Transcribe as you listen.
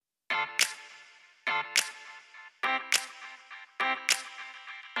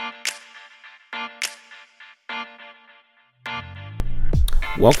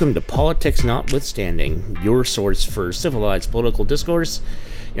Welcome to Politics Notwithstanding, your source for civilized political discourse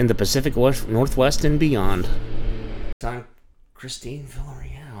in the Pacific Northwest and beyond. I'm Christine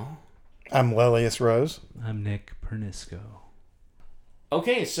Villarreal. I'm Lelius Rose. I'm Nick Pernisco.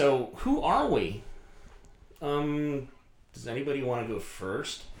 Okay, so who are we? Does anybody want to go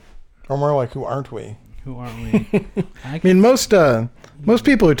first? Or more like, who aren't we? Who aren't we? I mean, most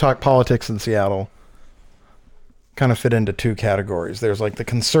people who talk politics in Seattle kind of fit into two categories. There's like the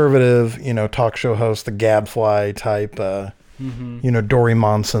conservative, talk show host, the gadfly type, Dory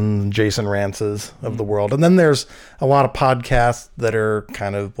Monson, Jason Rances of the world. And then there's a lot of podcasts that are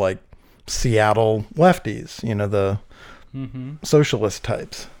kind of like Seattle lefties, the socialist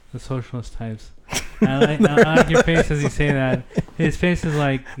types. The socialist types. I like your face as you say that. His face is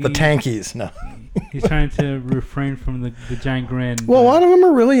like... The tankies, no. He's trying to refrain from the giant grin. Well, a lot of them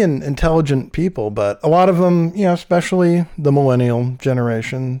are really intelligent people, but a lot of them, especially the millennial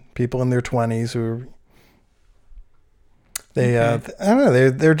generation, people in their 20s who... I don't know,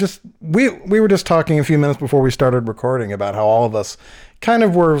 they're just... We were just talking a few minutes before we started recording about how all of us kind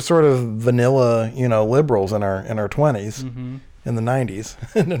of were sort of vanilla, liberals in our 20s. In the 90s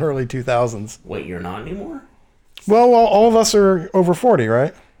and in early 2000s. Wait, you're not anymore? Well, all of us are over 40,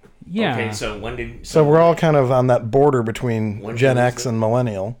 right? Yeah. Okay, so when did... So we're all kind of on that border between Gen X and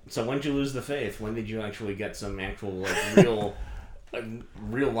millennial. So when did you lose the faith? When did you actually get some actual,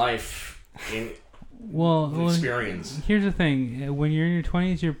 real life experience? Here's the thing. When you're in your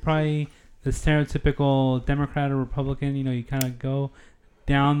 20s, you're probably the stereotypical Democrat or Republican. You kind of go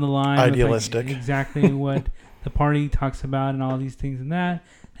down the line. Idealistic. With exactly what... the party talks about and all these things and that,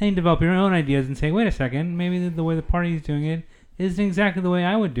 and you develop your own ideas and say, wait a second, maybe the way the party is doing it isn't exactly the way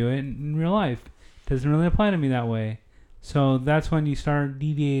I would do it in real life. It doesn't really apply to me that way. So that's when you start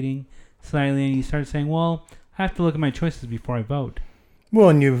deviating slightly and you start saying, well, I have to look at my choices before I vote. Well,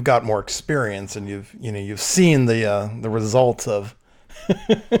 and you've got more experience and you've seen the results of...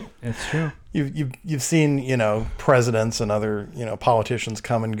 It's true. You've seen presidents and other politicians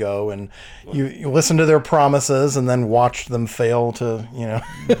come and go, and you listen to their promises and then watch them fail to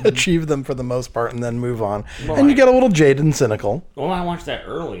achieve them for the most part, and then move on. Well, and you get a little jaded and cynical. Well, I watched that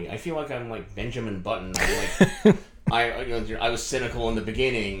early. I feel like I'm like Benjamin Button. I was cynical in the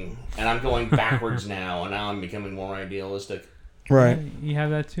beginning, and I'm going backwards now, and now I'm becoming more idealistic. Right. You have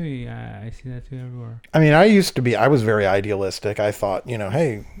that too. I see that too everywhere. I mean, I was very idealistic. I thought,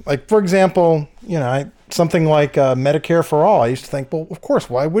 hey, like, for example, something like Medicare for all. I used to think, well, of course,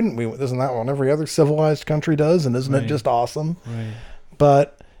 why wouldn't we? Isn't that what every other civilized country does? And isn't it just awesome? Right.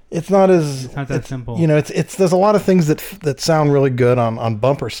 But it's not that simple. There's a lot of things that sound really good on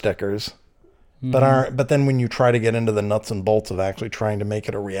bumper stickers, but then when you try to get into the nuts and bolts of actually trying to make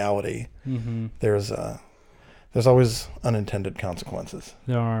it a reality, there's always unintended consequences.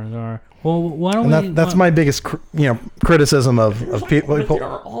 There are. Well, why don't that's my biggest, criticism of people. There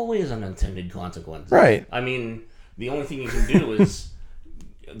are always unintended consequences. Right. I mean, the only thing you can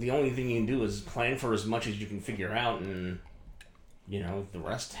do is plan for as much as you can figure out, and the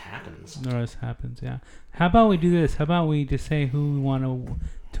rest happens. The rest happens. Yeah. How about we do this? How about we just say who we want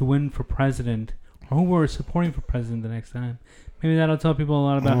to win for president, or who we're supporting for president the next time? Maybe that'll tell people a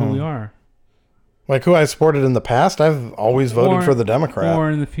lot about who we are. Like who I supported in the past, I've always voted for the Democrat. Or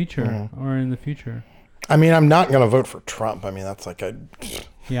in the future. I mean, I'm not going to vote for Trump. I mean, that's like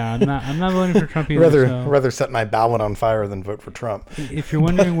Yeah, I'm not voting for Trump either. rather set my ballot on fire than vote for Trump. If you're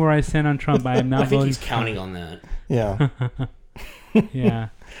wondering where I stand on Trump, I am not voting. I think he's counting on that. Yeah. Yeah.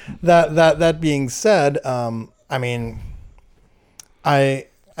 That being said, what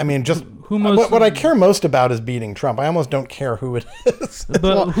I care most about is beating Trump. I almost don't care who it is.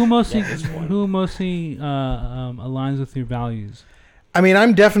 But who mostly aligns with your values? I mean,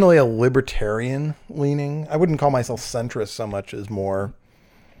 I'm definitely a libertarian leaning. I wouldn't call myself centrist so much as more.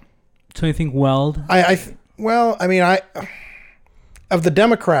 So you think Weld? Of the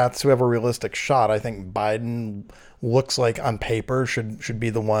Democrats who have a realistic shot, I think Biden looks like on paper should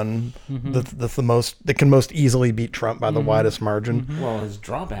be the one that can most easily beat Trump by the widest margin. Well, his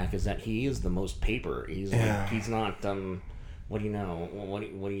drawback is that he is the most paper. He's not what do you know?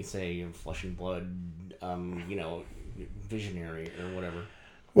 What do you say? Flesh and blood, visionary or whatever.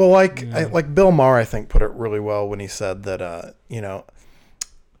 Well, like Bill Maher, I think put it really well when he said that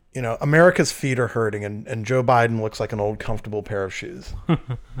America's feet are hurting, and Joe Biden looks like an old comfortable pair of shoes.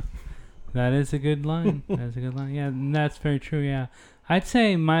 That is a good line. Yeah, that's very true. Yeah, I'd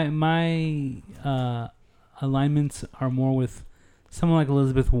say my alignments are more with someone like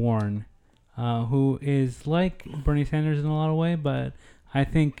Elizabeth Warren, who is like Bernie Sanders in a lot of way, but I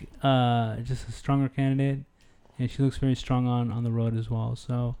think just a stronger candidate and she looks very strong on the road as well.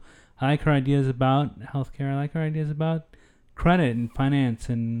 So I like her ideas about healthcare. I like her ideas about credit and finance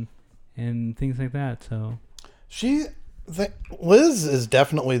and things like that. So Liz is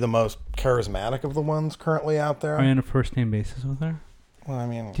definitely the most charismatic of the ones currently out there. are you on a first name basis with her? Well, I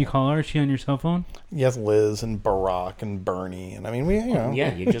mean, Do you call her? Is she on your cell phone? yes, Liz and Barack and Bernie, and I mean,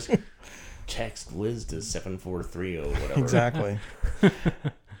 Yeah, you just text Liz to 7430 or whatever. exactly.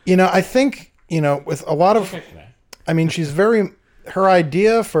 I think with a lot of, I mean, her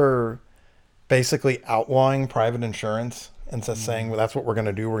idea for basically outlawing private insurance and just saying, well, that's what we're going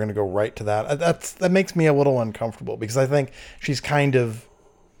to do. We're going to go right to that. That makes me a little uncomfortable because I think she's kind of,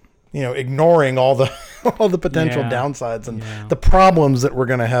 ignoring all the potential downsides and the problems that we're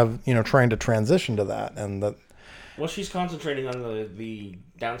going to have, trying to transition to that. And that. Well, she's concentrating on the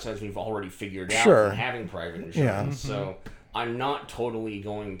downsides we've already figured out Sure. from having private insurance. Yeah. So I'm not totally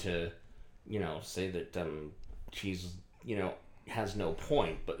going to, say that she's, has no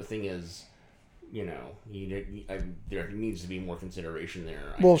point. But the thing is, there needs to be more consideration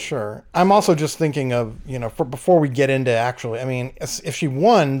there. Well, sure. I'm also just thinking of, before we get into actually, I mean, if she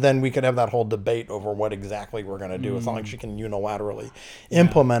won, then we could have that whole debate over what exactly we're going to do. It's not like she can unilaterally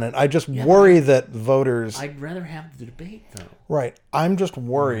implement it. I just worry that voters. I'd rather have the debate, though. Right. I'm just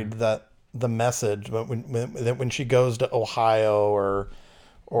worried that the message when she goes to Ohio or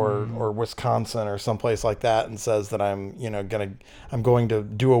Wisconsin or someplace like that and says that I'm going to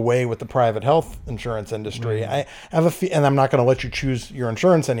do away with the private health insurance industry. I have and I'm not going to let you choose your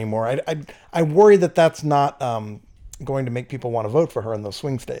insurance anymore. I worry that that's not going to make people want to vote for her in those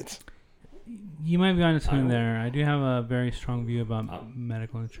swing states. You might be onto something there. I do have a very strong view about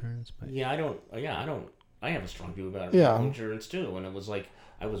medical insurance, but I have a strong view about medical insurance too. And it was like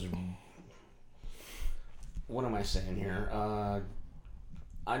what am I saying here?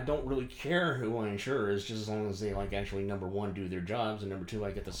 I don't really care who I insure is just as long as they actually number one do their jobs and number two I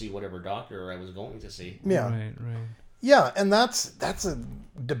get to see whatever doctor I was going to see. Yeah. Right. Yeah, and that's a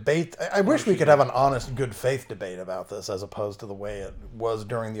debate. I wish we could have an honest, good faith debate about this as opposed to the way it was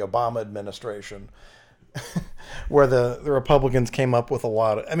during the Obama administration, where the Republicans came up with a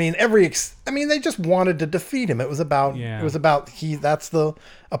lot of. I mean, they just wanted to defeat him. It was about that's the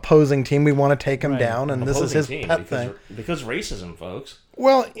opposing team. We want to take him down, and this is his pet thing. Because racism, folks.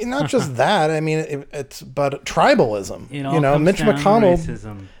 Well, not just that. I mean, it's but tribalism.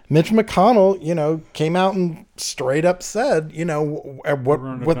 Mitch McConnell, came out and straight up said,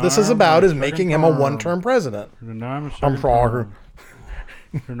 what this is about is making him a one-term president. I'm sorry.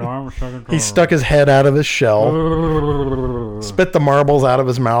 He stuck his head out of his shell, spit the marbles out of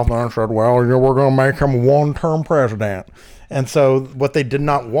his mouth, and said, well, we're going to make him one-term president. And so what they did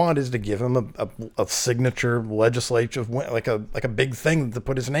not want is to give him a signature legislative, like a big thing to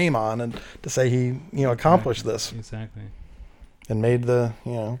put his name on and to say he, accomplished this. Exactly. And made the,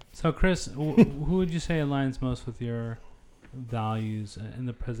 So, Chris, who would you say aligns most with your values in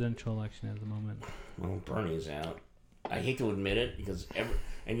the presidential election at the moment? Well, Bernie's out. I hate to admit it because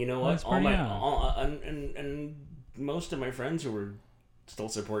and you know what? And most of my friends who were still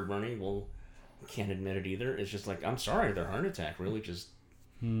support Bernie can't admit it either. It's just like, I'm sorry, their heart attack really just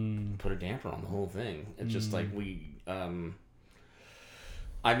put a damper on the whole thing. It's just like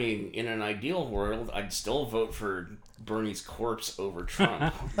I mean, in an ideal world, I'd still vote for Bernie's corpse over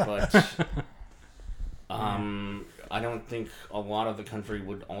Trump, but I don't think a lot of the country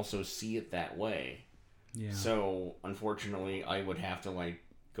would also see it that way. Yeah. So, unfortunately, I would have to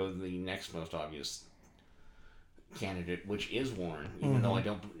go to the next most obvious candidate, which is Warren, even though I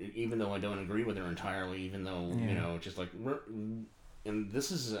don't agree with her entirely, even though and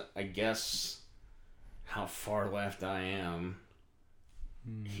this is I guess how far left I am.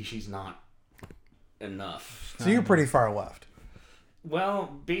 She's not enough. So you're pretty far left.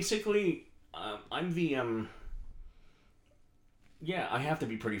 Well, basically, I'm the I have to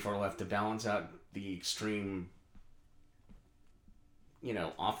be pretty far left to balance out the extreme,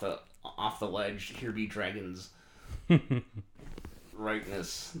 off the ledge, here be dragons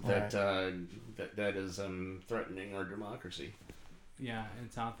rightness that is threatening our democracy. Yeah,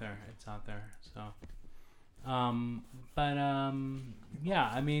 it's out there. So, I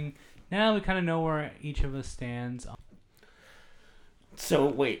mean, now we kind of know where each of us stands. So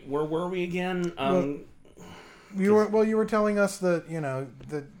wait, where were we again? You were telling us that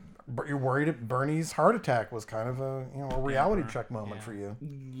that you're worried that Bernie's heart attack was kind of a reality check moment for you.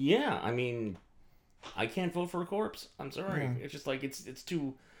 Yeah, I mean, I can't vote for a corpse. I'm sorry. It's just like it's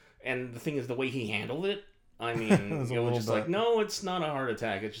too. And the thing is, the way he handled it. I mean, it was just like, no, it's not a heart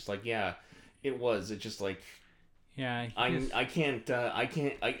attack. It's just like, yeah, it was. It's just like, Yeah. I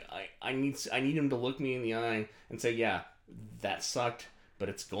need him to look me in the eye and say, yeah, that sucked, but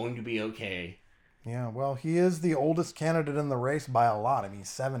it's going to be okay. Yeah, well, he is the oldest candidate in the race by a lot. I mean, he's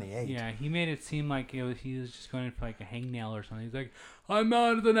 78. Yeah, he made it seem like he was just going in for like a hangnail or something. He's like, I'm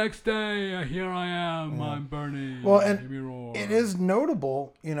out the next day. Here I am. I'm Bernie. Well, and it is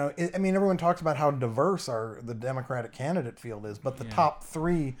notable, I mean, everyone talks about how diverse the Democratic candidate field is, but the top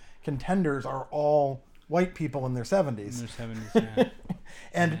 3 contenders are all white people in their 70s. Yeah.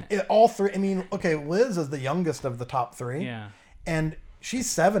 And all 3, I mean, okay, Liz is the youngest of the top 3. Yeah. And she's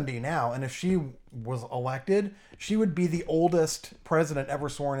 70 now, and if she was elected, she would be the oldest president ever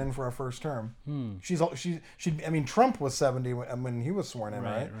sworn in for a first term. I mean, Trump was 70 when he was sworn in,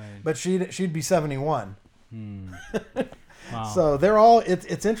 right? But she'd be 71. Wow. So they're all.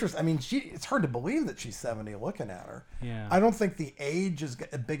 It's interesting. I mean, it's hard to believe that she's 70 looking at her. Yeah. I don't think the age is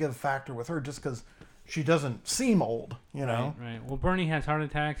a big of a factor with her, just because she doesn't seem old. Right. Well, Bernie has heart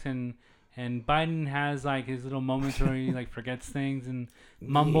attacks and Biden has like his little moments where he like forgets things and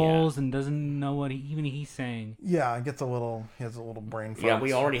mumbles and doesn't know what he's saying. Yeah, he has a little brain fart. Yeah,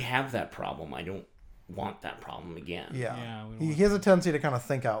 we already have that problem. I don't want that problem again. Yeah. He has a tendency to kind of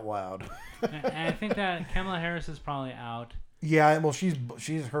think out loud. And I think that Kamala Harris is probably out. Yeah, well, she's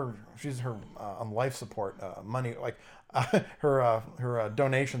on life support money. Like her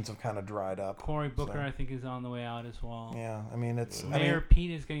donations have kind of dried up. Cory Booker, I think, is on the way out as well. Yeah, I mean Mayor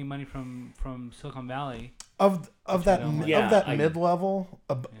Pete is getting money from Silicon Valley. Of that mid-level,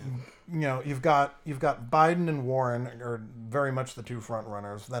 you've got Biden and Warren are very much the 2 front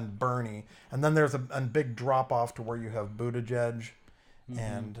runners. Then Bernie, and then there's a big drop off to where you have Buttigieg,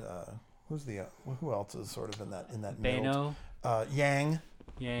 and who else is sort of in that middle? Yang.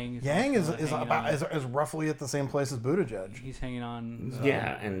 Yang is roughly at the same place as Buttigieg. He's hanging on.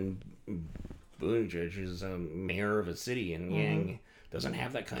 Yeah, and Buttigieg is a mayor of a city, and Yang doesn't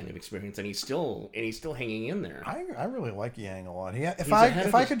have that kind of experience, and he's still hanging in there. I really like Yang a lot. If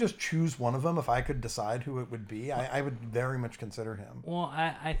I could just choose one of them, if I could decide who it would be, I would very much consider him. Well,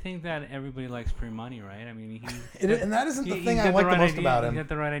 I think that everybody likes free money, right? I mean, and that isn't the thing I like the most about him. He's got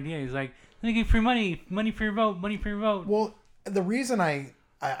the right idea. He's like, let me give you free money for your vote, money for your vote. Well, the reason I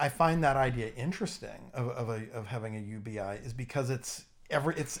find that idea interesting of having a UBI is because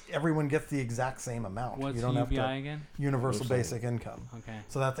everyone gets the exact same amount. What's you don't UBI have to, again? Universal Basic Income. Okay.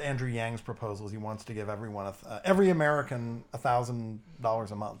 So that's Andrew Yang's proposal. He wants to give every American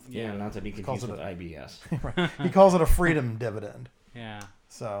 $1,000 a month. Yeah, not to be confused with IBS. Right. He calls it a freedom dividend. Yeah.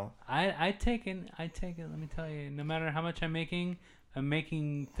 So I take it. Let me tell you, no matter how much I'm making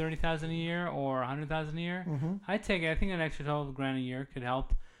 $30,000 a year or $100,000 a year. I take it. I think an extra $12,000 a year could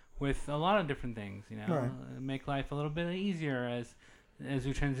help with a lot of different things. Make life a little bit easier as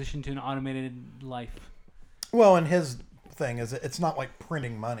we transition to an automated life. Well, and his thing is, it's not like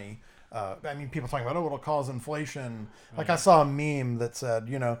printing money. I mean, people talking about, it'll cause inflation. Like I saw a meme that said,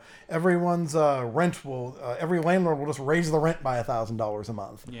 everyone's rent every landlord will just raise the rent by $1,000 a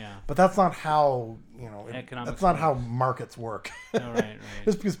month. Yeah. But that's not how, Economics that's not how markets work. Right.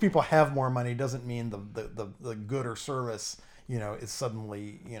 Just because people have more money doesn't mean the good or service, is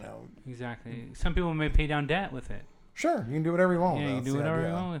suddenly, Exactly. Some people may pay down debt with it. Sure, you can do whatever you want. Yeah, you can do whatever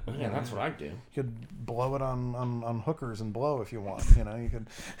you want with it. Yeah, that's what I do. You could blow it on hookers and blow if you want. You could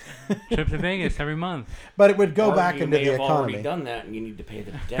trip to Vegas every month. But it would go back into the economy. You may have already done that, and you need to pay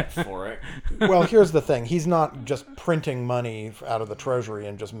the debt for it. Well, here's the thing: he's not just printing money out of the treasury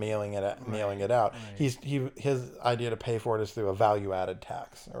and just mailing it out. Right. His idea to pay for it is through a value-added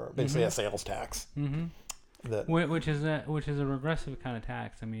tax, or basically a sales tax. Which is a regressive kind of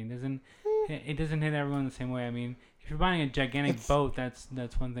tax. I mean, it doesn't hit everyone the same way. I mean, if you're buying a gigantic boat, that's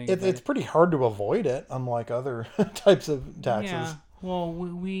one thing. It's pretty hard to avoid it, unlike other types of taxes. Yeah. Well,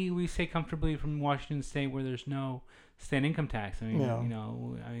 we stay comfortably from Washington State, where there's no state income tax. I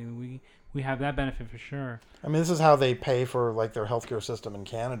mean, we have that benefit for sure. I mean, this is how they pay for like their healthcare system in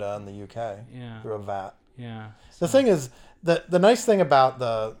Canada and the UK. Yeah. Through a VAT. Yeah. The thing is the nice thing about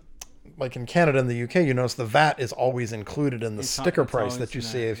like in Canada and the UK, you notice the VAT is always included in the sticker price that you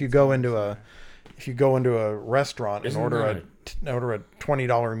see. If you go into a restaurant and order a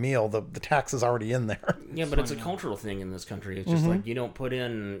 $20 meal, the tax is already in there. Yeah, but it's a cultural thing in this country. It's just like you don't put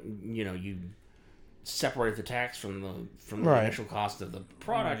in, you separate the tax from the initial cost of the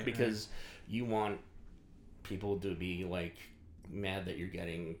product because you want people to be like mad that you're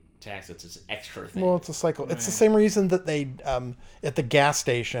getting tax. It's this extra thing. Well, it's a cycle. It's the same reason that they at the gas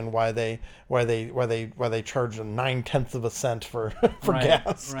station why they charge a 0.9 cent for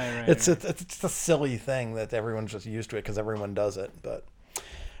gas. It's a silly thing that everyone's just used to it because everyone does it. But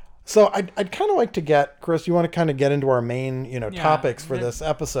So I'd kind of like to get, Chris, you want to kind of get into our main, topics for this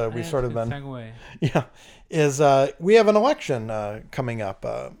episode. We've sort of been, segue. we have an election coming up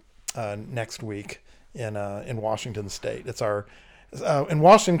next week in Washington State. It's our in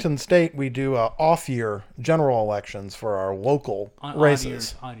Washington State we do off-year general elections for our local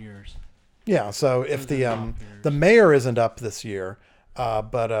races. Odd years. Yeah. So if the mayor isn't up this year,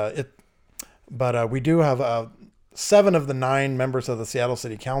 but we do have 7 of the 9 members of the Seattle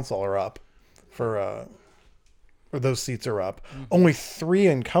City Council are up or those seats are up. Mm-hmm. Only 3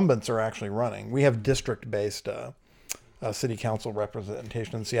 incumbents are actually running. We have district-based city council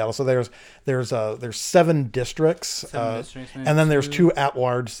representation in Seattle. So there's 7 districts, and then there's 2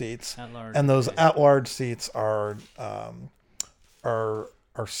 at-large seats. And those at-large seats are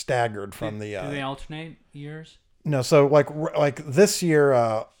staggered from the. Do they alternate years? No, so like this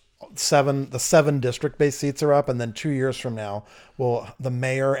year, the 7 district-based seats are up, and then 2 years from now, the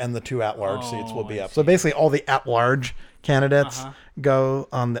mayor and the 2 at-large seats will be up. So basically, all the at-large candidates go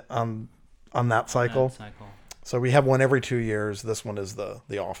on that cycle. So we have one every 2 years. This one is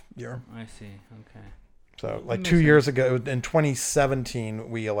the off year. I see. Okay. So like 2 years ago, in 2017,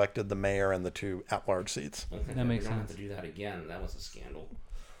 we elected the mayor and the 2 at-large seats. Okay, that makes sense. We don't have to do that again. That was a scandal.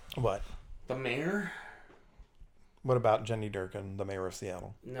 What? The mayor? What about Jenny Durkin, the mayor of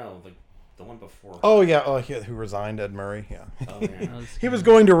Seattle? No, the one before. Oh yeah, who resigned, Ed Murray. Yeah. Oh, yeah. He was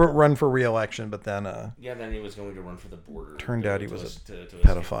going to run for re-election, but then. Then he was going to run for the board. Turned out he was a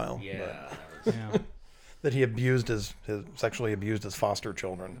pedophile. Yeah. That he abused sexually abused his foster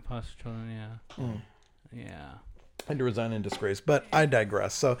children. Foster children, yeah. Mm. Yeah. Had to resign in disgrace, but I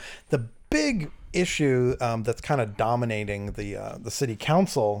digress. So the big issue that's kind of dominating the city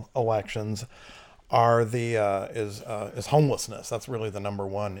council elections is homelessness. That's really the number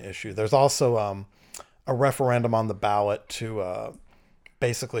one issue. There's also a referendum on the ballot to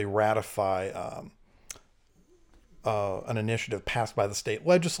basically ratify an initiative passed by the state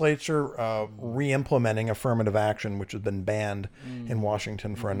legislature re-implementing affirmative action, which has been banned in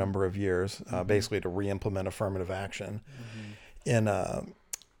Washington for a number of years, basically to re-implement affirmative action in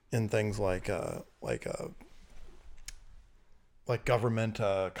things like government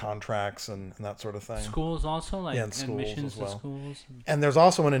contracts and that sort of thing. Schools also, like admissions to schools. And there's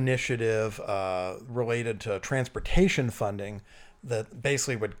also an initiative related to transportation funding that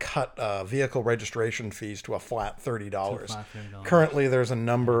basically would cut vehicle registration fees to a flat $30. Currently, there's a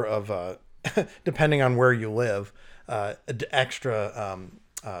number of, depending on where you live, extra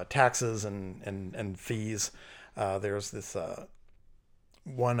taxes and fees. There's this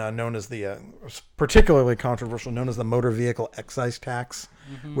one known as particularly controversial, known as the motor vehicle excise tax,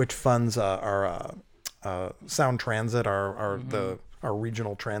 which funds our Sound Transit, our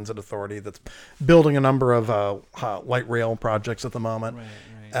regional transit authority that's building a number of light rail projects at the moment,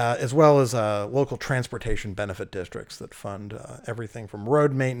 as well as local transportation benefit districts that fund everything from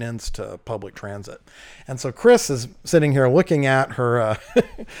road maintenance to public transit. And so Chris is sitting here looking at her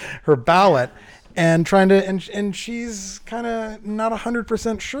her ballot and trying to, and she's kind of not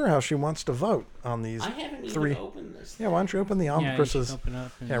 100% sure how she wants to vote on these 3. I haven't even opened this. Yeah, why don't you open the envelope? Chris's,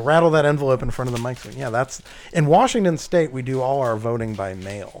 yeah, rattle that envelope in front of the mic. Yeah, that's in Washington State. We do all our voting by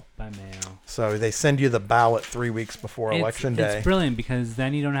mail. So they send you the ballot 3 weeks before election day. It's brilliant because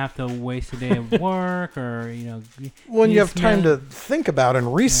then you don't have to waste a day of work or When you have time to think about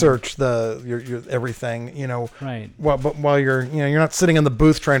and research your everything, Right. Well, but while you're not sitting in the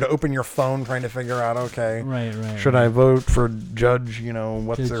booth trying to open your phone trying to figure out, okay, should I vote for Judge?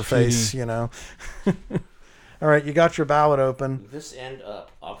 What's Judge their face? All right, you got your ballot open. This end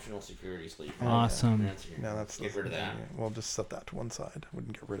up optional security sleeve. Awesome. Get rid of that. We'll just set that to one side.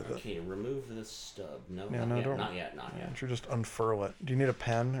 Wouldn't get rid of it. Okay, remove this stub. No, don't. Not yet. You just unfurl it. Do you need a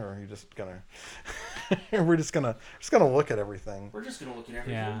pen, or are you just gonna? We're just gonna look at everything. We're just gonna look at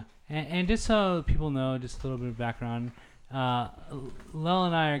everything. Yeah, and just so people know, just a little bit of background. Lel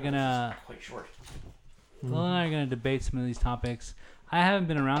and I are gonna. Quite short. Lel and I are gonna debate some of these topics. I haven't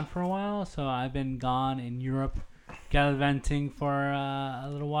been around for a while, so I've been gone in Europe, gallivanting for a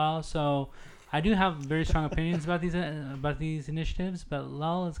little while. So I do have very strong opinions about these initiatives, but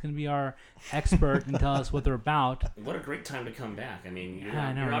Lel is going to be our expert and tell us what they're about. What a great time to come back! I mean, you're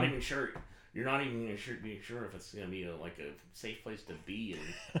not even sure. You're not even sure if it's going to be a safe place to be in.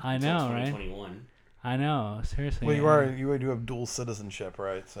 I know, 2021. Right? I know, seriously. Well, you do have dual citizenship,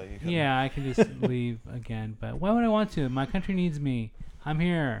 right? So you can... Yeah, I can just leave again. But why would I want to? My country needs me. I'm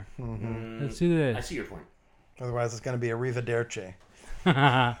here. Mm-hmm. Let's do this. I see your point. Otherwise, it's going to be arrivederci.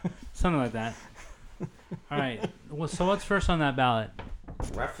 Something like that. All right. Well, so what's first on that ballot?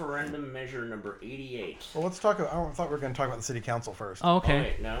 Referendum measure number 88. Well, let's talk. I thought we were going to talk about the city council first. Oh, okay. Oh,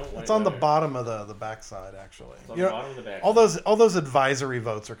 wait, no. It's on the bottom of the backside, actually. It's on the bottom of the back. All those advisory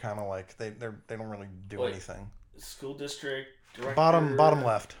votes are kind of like they don't really do anything. School district director. Bottom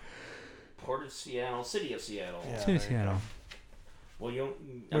left. Port of Seattle, City of Seattle. Yeah, City of Seattle. Well,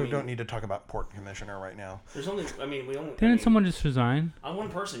 we don't need to talk about port commissioner right now. There's only. We only. Didn't someone just resign? On one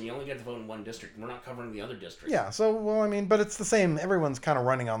person, you only get to vote in one district. We're not covering the other districts. Yeah. So but it's the same. Everyone's kind of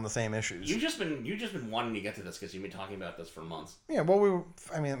running on the same issues. You've just been wanting to get to this because you've been talking about this for months. Yeah. Well,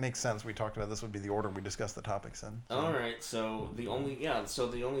 it makes sense. We talked about this would be the order we discussed the topics in. So. All right. So the only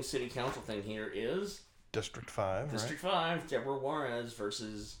city council thing here is District 5. District 5. Deborah Juarez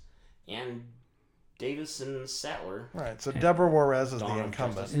versus Ann Davis and Sattler. Right. So Deborah Juarez is the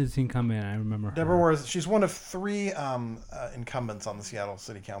incumbent. Is the incumbent? I remember her. Deborah Juarez. She's one of 3 incumbents on the Seattle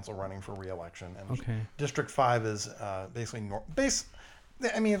City Council running for re-election. And District 5 is basically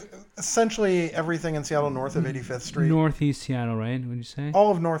essentially everything in Seattle north of 85th Street. Northeast Seattle, right? Would you say? All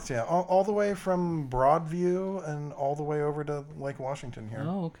of North Seattle, all the way from Broadview and all the way over to Lake Washington here.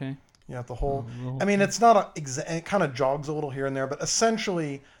 Oh, okay. Yeah, the whole. It's not it kind of jogs a little here and there, but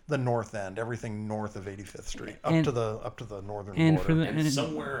essentially the north end, everything north of 85th Street, up to the northern border. And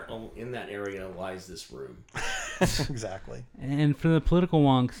somewhere in that area lies this room. Exactly. And for the political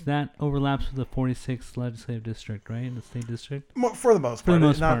wonks, that overlaps with the 46th legislative district, right? The state district. For the most part,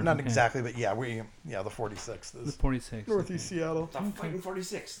 not okay. exactly, but yeah, the 46th is the 46th. Northeast Seattle. Stop fighting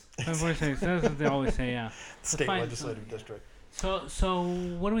 46th. 46th. That's what they always say. Yeah. State legislative district. So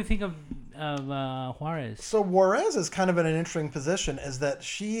what do we think of Juarez? So Juarez is kind of in an interesting position, is that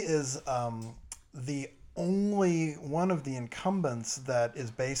she is the only one of the incumbents that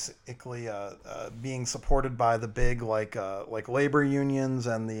is basically being supported by the big like labor unions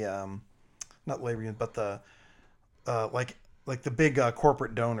and the not labor unions but the like the big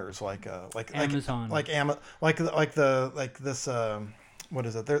corporate donors like Amazon what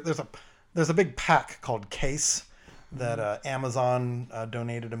is it? There's a big PAC called CASE that Amazon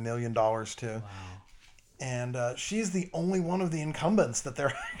donated $1 million to. Wow. And she's the only one of the incumbents that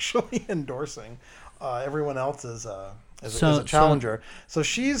they're actually endorsing. Everyone else is a challenger. So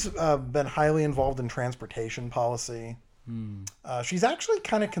she's been highly involved in transportation policy. She's actually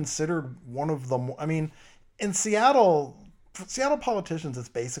kind of considered one of the in Seattle politicians, it's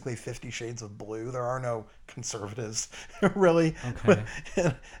basically 50 Shades of Blue. There are no conservatives, really,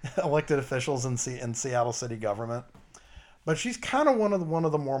 elected officials in Seattle city government. But she's kind of one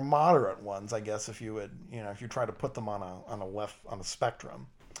of the more moderate ones, I guess, if you try to put them on a spectrum.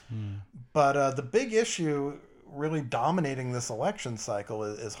 But the big issue really dominating this election cycle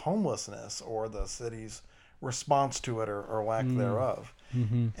is homelessness, or the city's response to it or lack thereof.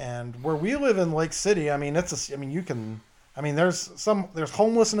 And where we live in Lake City, there's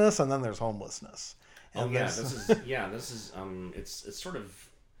homelessness and then there's homelessness. And this is it's sort of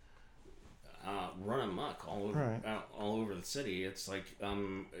run amok all over the city. It's like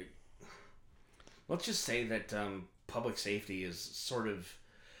let's just say that public safety is sort of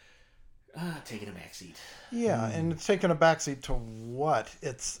taking a backseat. Yeah, and it's taken a backseat to what?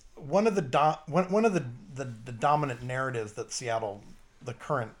 It's one of the dominant narratives that Seattle, the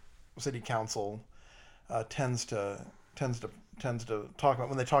current city council, tends to talk about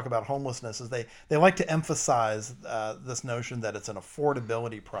when they talk about homelessness is they like to emphasize this notion that it's an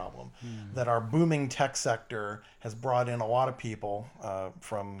affordability problem, that our booming tech sector has brought in a lot of people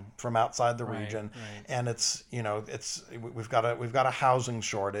from outside the region, and we've got a housing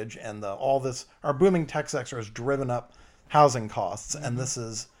shortage, and our booming tech sector has driven up housing costs, and this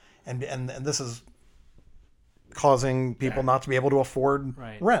is causing people not to be able to afford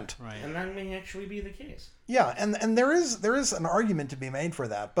rent. Right. And that may actually be the case. Yeah, and there is an argument to be made for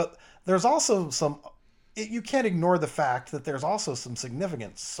that, but there's also you can't ignore the fact that there's also some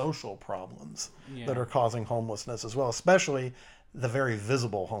significant social problems that are causing homelessness as well, especially the very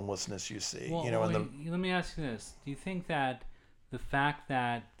visible homelessness you see. Let me ask you this. Do you think that the fact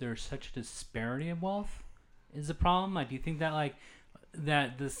that there's such a disparity of wealth is a problem? Like, do you think that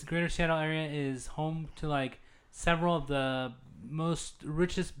that this greater Seattle area is home to several of the most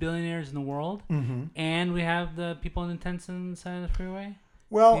richest billionaires in the world, and we have the people in the tents on the side of the freeway?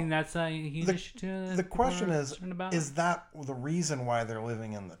 Well, I think that's a huge issue too. The question is that the reason why they're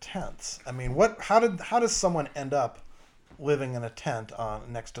living in the tents? How does someone end up living in a tent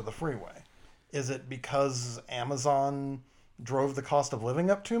next to the freeway? Is it because Amazon drove the cost of living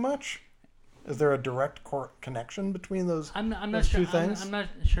up too much? Is there a direct connection between those two things? I'm not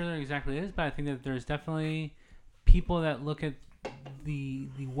sure there exactly is, but I think that there's definitely people that look at the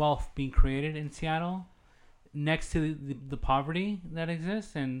wealth being created in Seattle next to the poverty that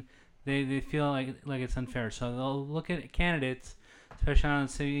exists, and they feel like it's unfair. So they'll look at candidates, especially on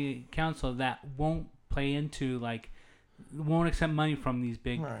the city council, that won't play into won't accept money from these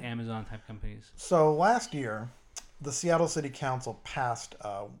big Amazon type companies. So last year, the Seattle City Council passed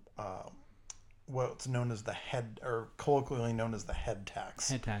what's known as the head, or colloquially known as the head tax.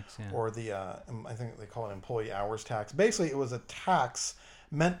 Head tax, yeah. Or the, I think they call it employee hours tax. Basically, it was a tax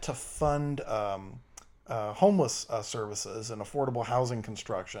meant to fund homeless services and affordable housing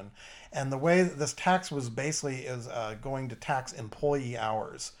construction. And the way that this tax was basically is going to tax employee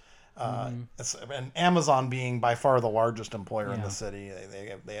hours. And Amazon being by far the largest employer in the city,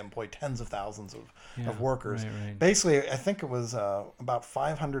 they employ tens of thousands of workers. Right. Basically, I think it was about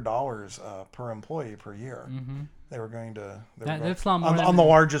 $500 per employee per year. They were going to. That's a lot more on the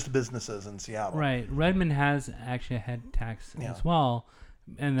largest businesses in Seattle. Right. Redmond has actually a head tax as well,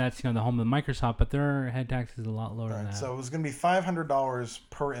 and that's the home of Microsoft, but their head tax is a lot lower than that. So it was going to be $500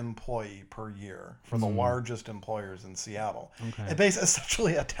 per employee per year for the largest employers in Seattle. Okay. It basically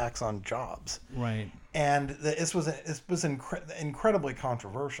essentially a tax on jobs. Right. And this was incredibly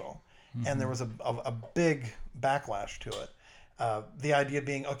controversial, and there was a big backlash to it. The idea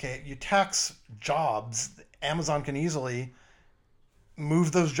being, okay, you tax jobs, Amazon can easily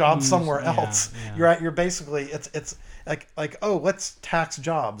move those jobs somewhere else. Yeah. You're basically it's like oh, let's tax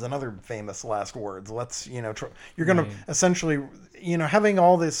jobs. Another famous last words. Let's you're going to essentially having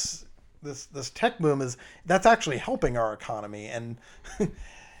all this tech boom that's actually helping our economy and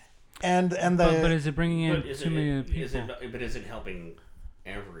but is it bringing in too many people? But is it helping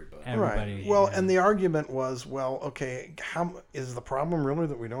everybody? Right. Well, and the argument was, well, okay, how is the problem really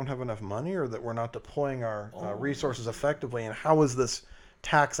that we don't have enough money, or that we're not deploying our resources effectively, and how is this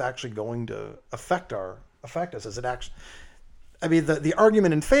tax actually going to affect us? Is it actually? I mean, the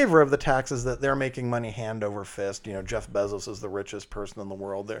argument in favor of the tax is that they're making money hand over fist. Jeff Bezos is the richest person in the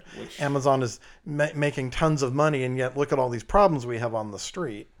world. Amazon is making tons of money, and yet look at all these problems we have on the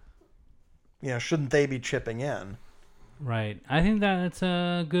street. Shouldn't they be chipping in? Right. I think that's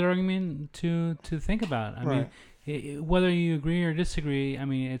a good argument to think about. I mean, whether you agree or disagree, I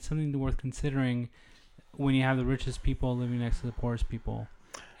mean, it's something worth considering when you have the richest people living next to the poorest people,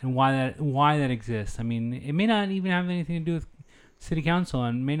 and why that exists. I mean, it may not even have anything to do with city council,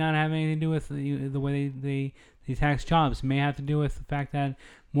 and may not have anything to do with the way they tax jobs. It may have to do with the fact that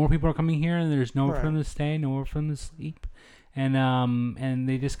more people are coming here, and there's nowhere for them to stay, nowhere for them to sleep. And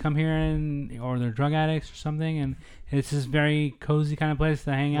they just come here or they're drug addicts or something, and it's this very cozy kind of place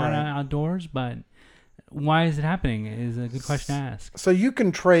to hang out outdoors. But why is it happening is a good question to ask. So you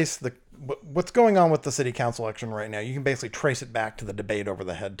can trace what's going on with the city council election right now. You can basically trace it back to the debate over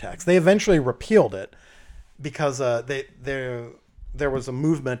the head tax. They eventually repealed it because there was a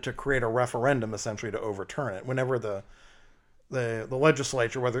movement to create a referendum essentially to overturn it. Whenever the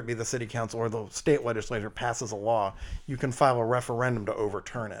legislature, whether it be the city council or the state legislature, passes a law, you can file a referendum to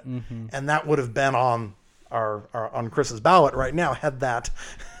overturn it. And that would have been on on Chris's ballot right now had that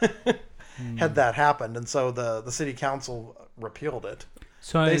had that happened. And so the city council repealed it.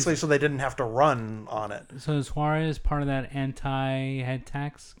 So basically, so they didn't have to run on it. So is Juarez part of that anti-head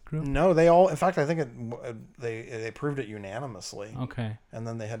tax group? No, they all. In fact, I think they approved it unanimously. Okay. And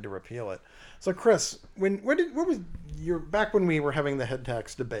then they had to repeal it. So, Chris, what was your back when we were having the head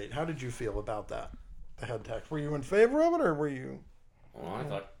tax debate? How did you feel about that, the head tax? Were you in favor of it, or were you? Well, I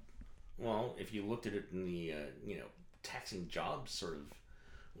thought. Well, if you looked at it in the taxing jobs sort of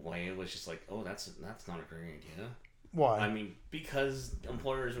way, it was just like, oh, that's not a great idea. Why? I mean, because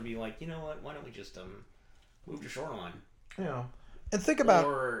employers would be like, you know what? Why don't we just move to shoreline? Yeah, and think about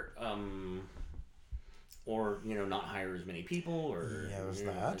or not hire as many people, or there's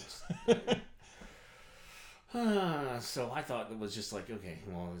that. So I thought it was just like, okay,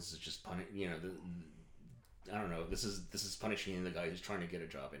 well, this is just I don't know. This is punishing the guy who's trying to get a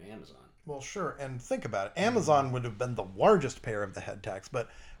job in Amazon. Well, sure, and think about it. Amazon would have been the largest payer of the head tax, but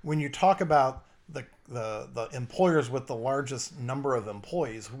when you talk about the employers with the largest number of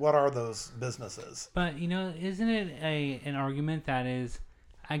employees, what are those businesses? But isn't it an argument that is,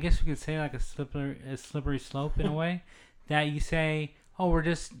 I guess we could say like a slippery slope in a way, that you say, oh, we're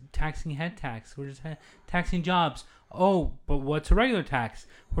just taxing head tax, we're just taxing jobs. Oh, but what's a regular tax?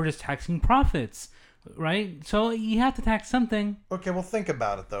 We're just taxing profits, right? So you have to tax something. Okay, well think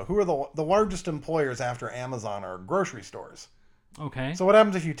about it though. Who are the largest employers after Amazon are grocery stores? Okay. So what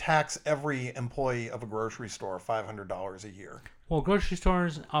happens if you tax every employee of a grocery store $500 a year? Well, grocery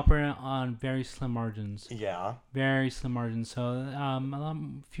stores operate on very slim margins. Yeah. Very slim margins. So a lot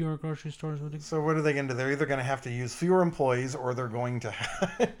fewer grocery stores would. So what are they going to do? They're either going to have to use fewer employees, or they're going to,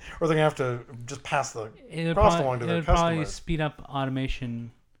 or they're going to have to just pass the cost along to their It would probably customers. speed up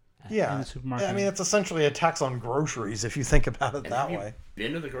automation. Yeah. In the supermarket. I mean, it's essentially a tax on groceries if you think about it that way.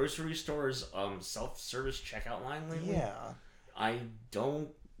 Been to the grocery store's self-service checkout line lately? Yeah. I don't.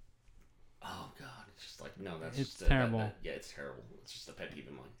 Oh God, it's just like no, that's It's just terrible. Yeah, it's terrible. It's just a pet peeve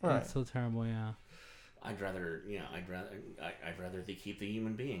of mine. Right. It's so terrible. Yeah. I'd rather they keep the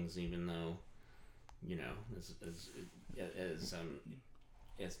human beings, even though,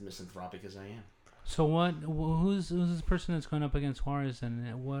 as misanthropic as I am. So who's this person that's going up against Juarez,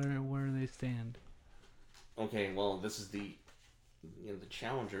 and where do they stand? Okay, well, this is the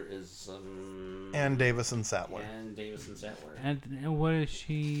challenger is Ann Davison Sattler. And Davison Sattler. And what does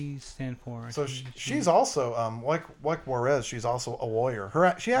she stand for? So she's also like Juarez. She's also a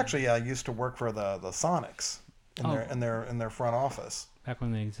lawyer. She actually used to work for the Sonics in their front office Back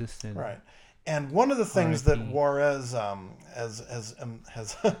when they existed. Right. And one of the things that Juarez has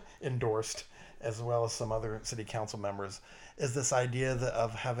endorsed, as well as some other city council members, is this idea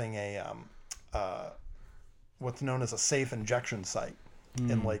of having a what's known as a safe injection site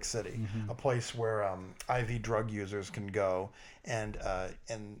in Lake City, a place where IV drug users can go and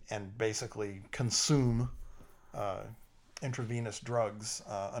basically consume intravenous drugs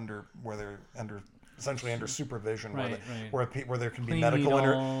essentially under supervision, where there can be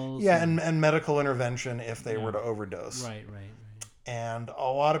medical medical intervention if they were to overdose. Right. And a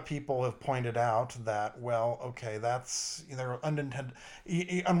lot of people have pointed out that, well, okay, that's unintended.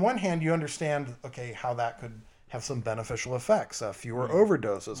 On one hand, you understand, okay, how that could have some beneficial effects, fewer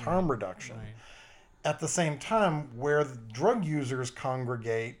overdoses, harm reduction. Right. At the same time, where the drug users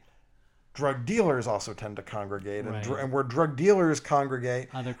congregate, drug dealers also tend to congregate, and where drug dealers congregate,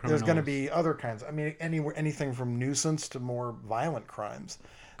 there's going to be other kinds. I mean, anything from nuisance to more violent crimes.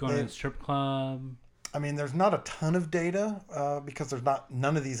 Going to a strip club. I mean, there's not a ton of data because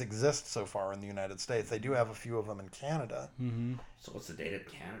none of these exist so far in the United States. They do have a few of them in Canada. Mm-hmm. So what's the data in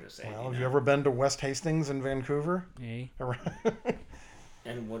Canada say? Well, have you ever been to West Hastings in Vancouver? Hey.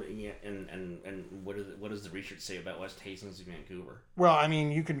 And what does the research say about West Hastings in Vancouver? Well, I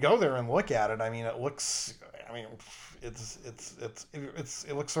mean, you can go there and look at it. I mean, it looks. I mean,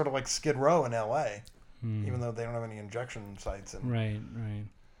 it looks sort of like Skid Row in L.A. Even though they don't have any injection sites. Right.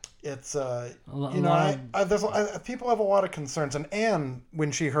 It's people have a lot of concerns, and Anne,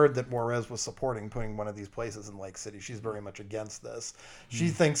 when she heard that Juarez was supporting putting one of these places in Lake City, she's very much against this. She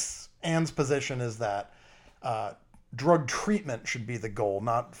thinks Anne's position is that drug treatment should be the goal,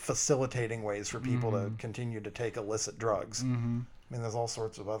 not facilitating ways for people to continue to take illicit drugs. I mean, there's all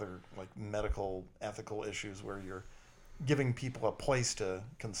sorts of other like medical, ethical issues where you're giving people a place to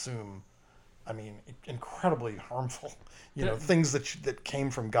consume. I mean, incredibly harmful, things that came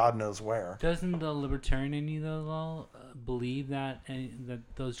from God knows where. Doesn't the libertarian in you, though, believe that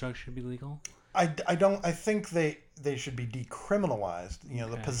those drugs should be legal? I don't. I think they should be decriminalized.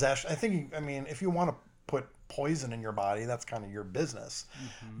 The possession. I mean, if you want to put poison in your body, that's kind of your business.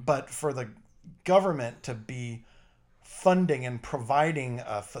 But for the government to be funding and providing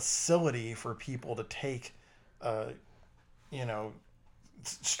a facility for people to take,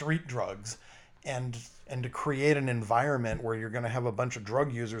 street drugs, and to create an environment where you're going to have a bunch of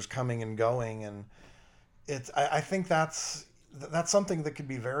drug users coming and going, and I think that's something that could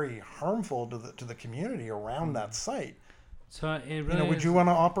be very harmful to the community around that site. So it really would you want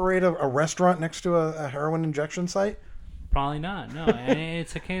to operate a restaurant next to a heroin injection site? Probably not. No, and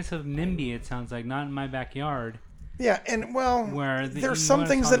it's a case of NIMBY. It sounds like not in my backyard. Yeah, and where there's some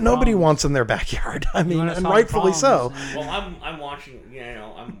things that nobody wants in their backyard. I mean, and rightfully so. Well, I'm watching.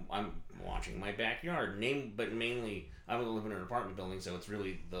 I'm watching my backyard. But mainly I live in an apartment building, so it's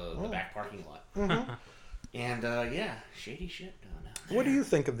really the back parking lot. And shady shit going on there. What do you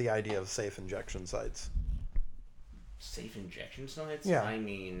think of the idea of safe injection sites? Safe injection sites? Yeah. I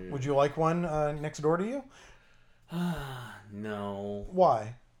mean, would you like one next door to you? No.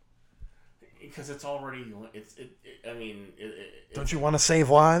 Why? Because it's already. Don't you want to save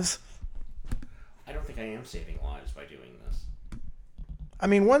lives? I don't think I am saving lives by doing this. I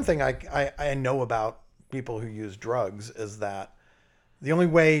mean, one thing I know about people who use drugs is that the only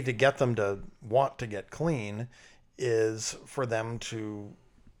way to get them to want to get clean is for them to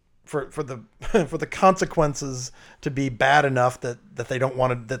for the consequences to be bad enough that they don't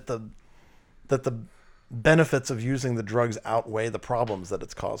want to, that the benefits of using the drugs outweigh the problems that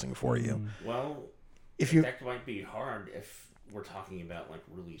it's causing for you. Well, that might be hard we're talking about like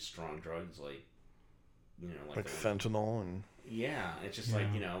really strong drugs, like like fentanyl and it's just like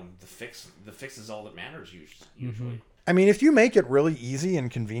the fix is all that matters usually. I mean, if you make it really easy and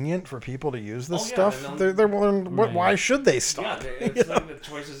convenient for people to use this stuff, they're why should they stop? Yeah, it's like the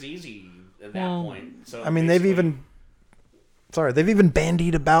choice is easy at that point. So I mean, they've even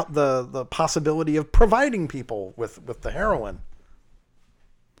bandied about the possibility of providing people with the heroin.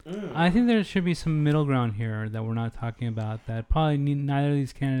 I think there should be some middle ground here that we're not talking about, that probably neither of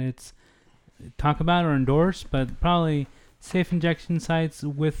these candidates talk about or endorse, but probably safe injection sites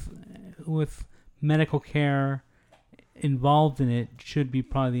with medical care involved in it should be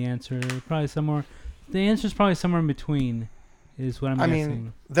probably the answer. The answer is probably somewhere in between, is what I'm guessing.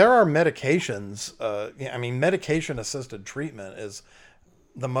 Mean, there are medications. Medication-assisted treatment is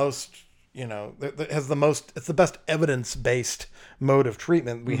the most, it's the best evidence-based mode of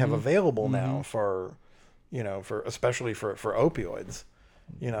treatment we have available now for especially for opioids.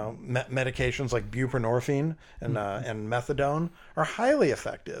 Medications like buprenorphine and methadone are highly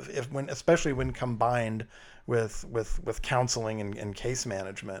effective especially when combined with counseling and case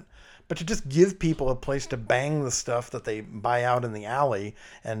management. But to just give people a place to bang the stuff that they buy out in the alley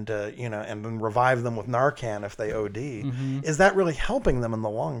and and then revive them with Narcan if they OD, is that really helping them in the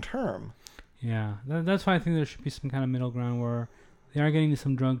long term? Yeah, that's why I think there should be some kind of middle ground where they are getting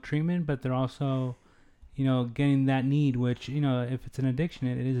some drug treatment, but they're also getting that need, which, if it's an addiction,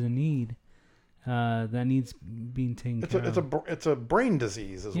 it is a need that needs being taken care of. It's a brain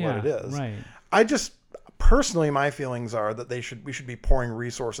disease is what it is. Right. I just, personally, my feelings are that we should be pouring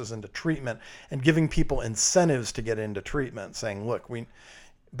resources into treatment and giving people incentives to get into treatment, saying, look,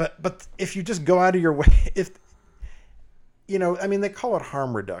 but if you just go out of your way, they call it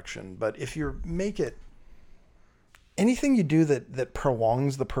harm reduction, but if you make it, anything you do that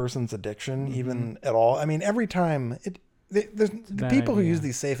prolongs the person's addiction, even at all. I mean, every time the people who use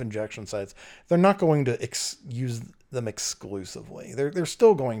these safe injection sites, they're not going to use them exclusively. They're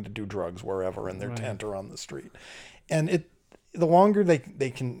still going to do drugs wherever in their tent or on the street. And the longer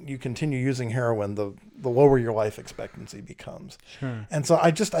you continue using heroin, the lower your life expectancy becomes. Sure. And so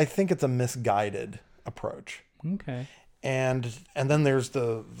I think it's a misguided approach. Okay. And then there's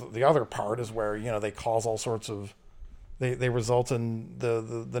the other part is where they cause all sorts of. They result in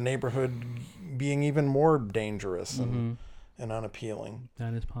the neighborhood being even more dangerous and unappealing.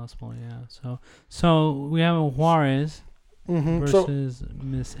 That is possible, yeah. So we have a Juarez versus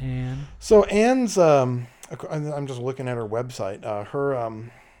Miss Ann. So Ann's, I'm just looking at her website. Her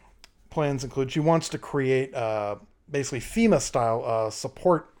plans include she wants to create basically FEMA-style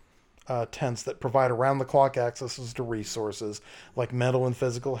support tents that provide around-the-clock accesses to resources like mental and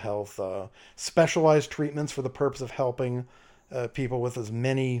physical health, specialized treatments for the purpose of helping people with as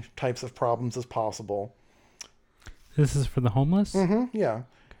many types of problems as possible. This is for the homeless? Yeah.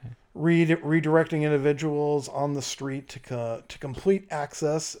 Okay. Redirecting individuals on the street to complete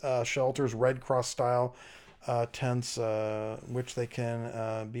access shelters, Red Cross-style tents, which they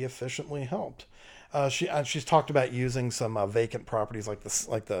can be efficiently helped. She's talked about using some vacant properties like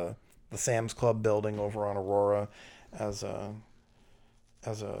the Sam's Club building over on Aurora as a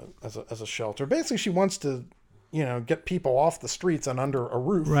shelter. Basically, she wants to, get people off the streets and under a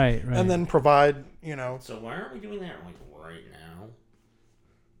roof, right, and then provide, So why aren't we doing that right now?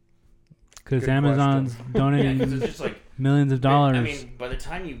 Because Amazon's donating it's just like millions of dollars. I mean, by the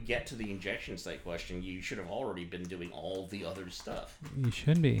time you get to the injection site question, you should have already been doing all the other stuff. You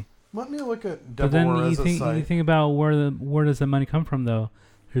should be. Let me look at But then you think about where does the money come from, though?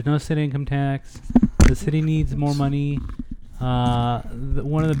 There's no city income tax. The city needs more money.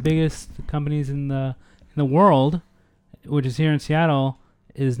 One of the biggest companies in the world, which is here in Seattle,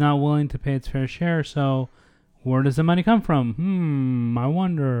 is not willing to pay its fair share. So, where does the money come from? I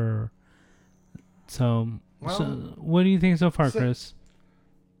wonder. So what do you think so far, Chris?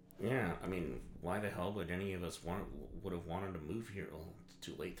 Yeah, I mean, why the hell would any of us would have wanted to move here? Well, it's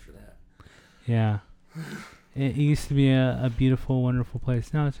too late for that. Yeah. It used to be a beautiful, wonderful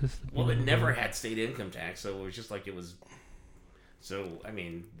place. Now it's just... Well, it never had state income tax, so it was just like it was... So, I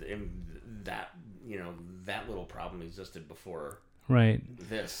mean, that little problem existed before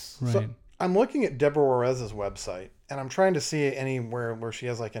this. Right. So I'm looking at Deborah Juarez's website, and I'm trying to see anywhere where she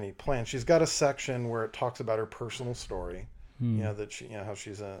has, any plans. She's got a section where it talks about her personal story. That she, how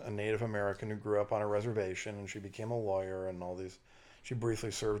she's a Native American who grew up on a reservation, and she became a lawyer and all these... She briefly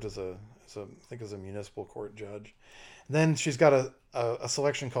served as a municipal court judge. Then she's got a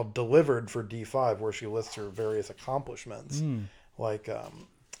selection called Delivered for D5, where she lists her various accomplishments, like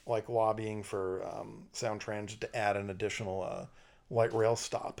lobbying for Sound Transit to add an additional light rail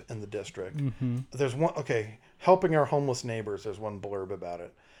stop in the district. There's one, helping our homeless neighbors. There's one blurb about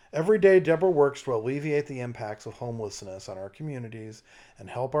it. Every day, Deborah works to alleviate the impacts of homelessness on our communities and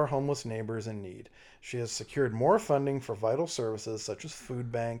help our homeless neighbors in need. She has secured more funding for vital services such as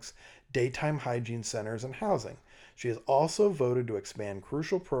food banks, daytime hygiene centers, and housing. She has also voted to expand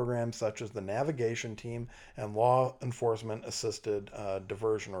crucial programs such as the navigation team and law enforcement assisted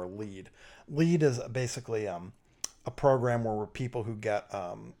diversion, or LEAD. LEAD is basically a program where people who get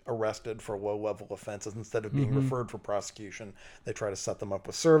arrested for low-level offenses, instead of being referred for prosecution, they try to set them up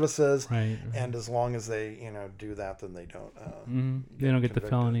with services. Right. And as long as they, do that, then they don't. They don't get the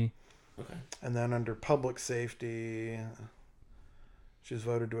felony. Okay. And then under public safety, she's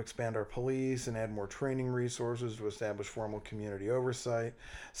voted to expand our police and add more training resources to establish formal community oversight.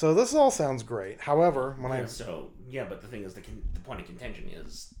 So this all sounds great. However, when but the thing is, the point of contention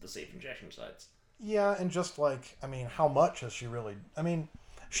is the safe injection sites. Yeah, and just how much has she really...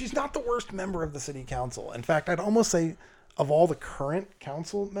 she's not the worst member of the city council. In fact, I'd almost say of all the current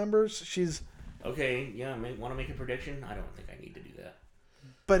council members, she's... Okay, yeah, want to make a prediction? I don't think I need to do that.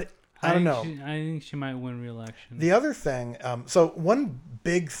 But I don't know. I think she might win re-election. The other thing... so one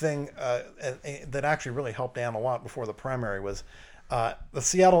big thing that actually really helped Ann a lot before the primary was the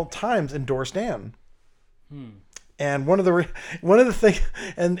Seattle Times endorsed Ann. And one of the things,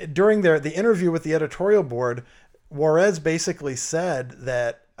 and during the interview with the editorial board, Juarez basically said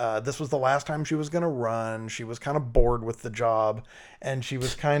that this was the last time she was going to run. She was kind of bored with the job, and she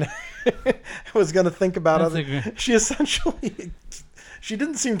was kind of was going to think about it. She essentially, she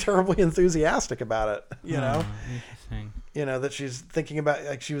didn't seem terribly enthusiastic about it. Interesting. That she's thinking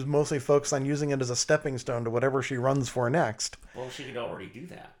about, she was mostly focused on using it as a stepping stone to whatever she runs for next. Well, she could already do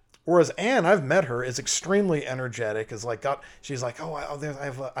that. Whereas Ann, I've met her, is extremely energetic. She's like, I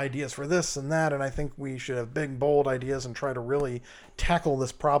have ideas for this and that, and I think we should have big, bold ideas and try to really tackle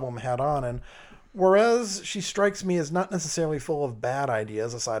this problem head on. And whereas she strikes me as not necessarily full of bad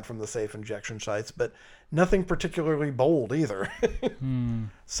ideas, aside from the safe injection sites, but nothing particularly bold either.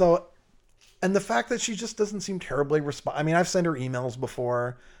 So, and the fact that she just doesn't seem terribly I've sent her emails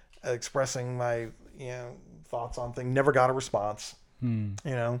before expressing my thoughts on things, never got a response.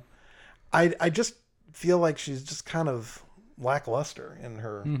 I just feel like she's just kind of lackluster in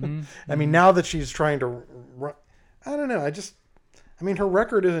her. Now that she's trying to I don't know. Her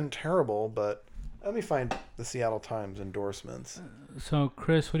record isn't terrible, but let me find the Seattle Times endorsements. So,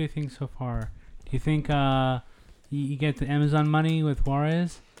 Chris, what do you think so far? Do you think you get the Amazon money with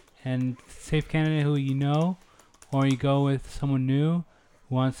Juarez and safe candidate who or you go with someone new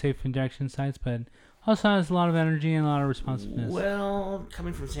who wants safe injection sites, but also has a lot of energy and a lot of responsiveness? Well,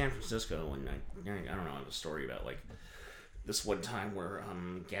 coming from San Francisco, and I don't know, I have a story about this one time where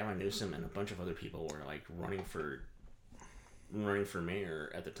Gavin Newsom and a bunch of other people were running for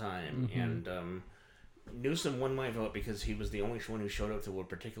mayor at the time, and Newsom won my vote because he was the only one who showed up to a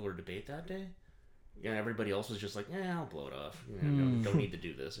particular debate that day. Everybody else was just like, I'll blow it off. Don't need to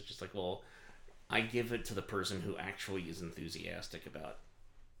do this. It's just well, I give it to the person who actually is enthusiastic about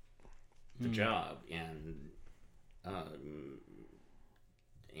the job, and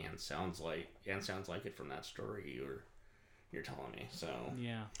sounds like it from that story you're telling me. So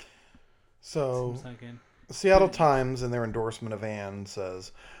yeah. So the Seattle Times, in their endorsement of Ann,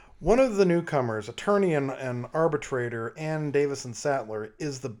 says, one of the newcomers, attorney and arbitrator Ann Davison Sattler,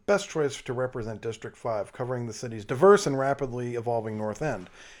 is the best choice to represent District 5, covering the city's diverse and rapidly evolving North End.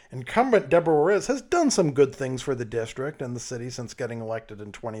 Incumbent Deborah Juarez has done some good things for the district and the city since getting elected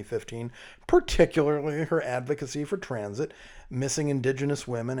in 2015, particularly her advocacy for transit, missing Indigenous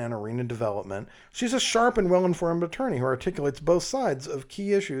women, and arena development. She's a sharp and well-informed attorney who articulates both sides of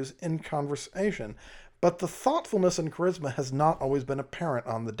key issues in conversation. But the thoughtfulness and charisma has not always been apparent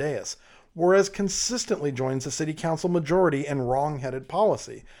on the dais. Juarez consistently joins the city council majority in wrong-headed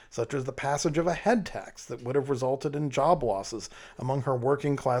policy, such as the passage of a head tax that would have resulted in job losses among her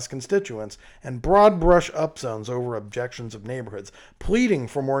working-class constituents, and broad-brush upzones over objections of neighborhoods, pleading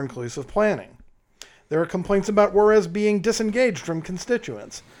for more inclusive planning. There are complaints about Juarez being disengaged from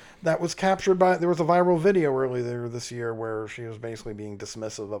constituents. That was captured there was a viral video earlier this year where she was basically being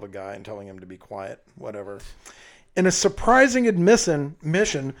dismissive of a guy and telling him to be quiet, whatever. In a surprising admission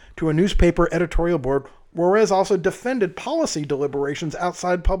to a newspaper editorial board, Juarez also defended policy deliberations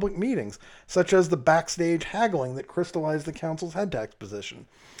outside public meetings, such as the backstage haggling that crystallized the council's head tax position.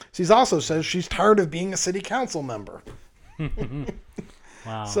 She also says she's tired of being a city council member.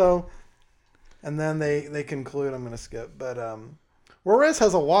 Wow. So, and then they conclude, I'm going to skip, but Juarez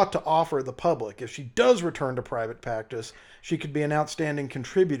has a lot to offer the public. If she does return to private practice, she could be an outstanding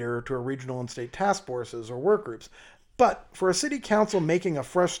contributor to a regional and state task forces or work groups. But for a city council making a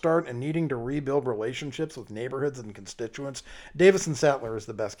fresh start and needing to rebuild relationships with neighborhoods and constituents, Davison Sattler is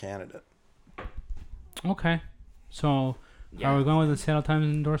the best candidate. Okay. So, are we going with the Seattle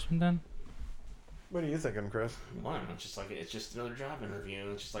Times endorsement then? What are you thinking, Chris? Well, it's just another job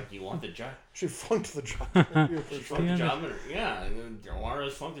interview. It's just like you want the job. She flunked the job interview. She flunked the job interview. Yeah,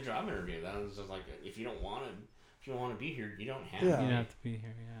 Juarez flunked the job interview. That was just like, if you don't want to be here, you don't have to. You don't have to be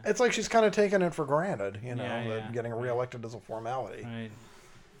here, yeah. It's like she's kind of taking it for granted, that getting reelected is a formality. Right.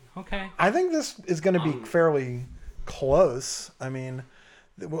 Okay. I think this is going to be fairly close. I mean,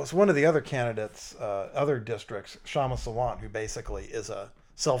 it was one of the other candidates, other districts, Shama Salant, who basically is a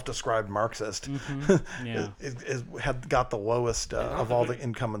self-described Marxist, had got the lowest of all the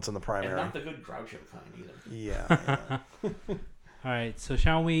incumbents in the primary. And not the good Groucho kind either. Yeah. All right, so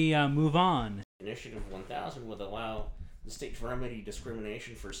shall we move on? Initiative 1000 would allow the state to remedy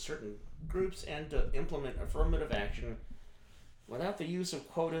discrimination for certain groups and to implement affirmative action without the use of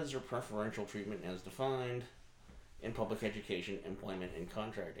quotas or preferential treatment as defined in public education, employment, and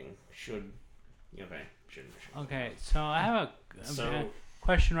contracting. Okay, so I have a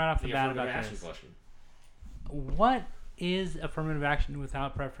question right off the bat about this. Question. What is affirmative action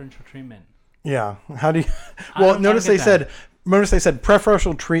without preferential treatment? Yeah. How do you? Well, notice they said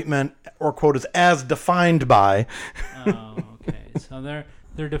preferential treatment or quotas as defined by. Oh, okay. So they're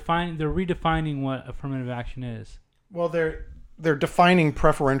redefining what affirmative action is. Well, they're defining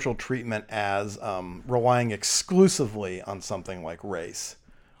preferential treatment as relying exclusively on something like race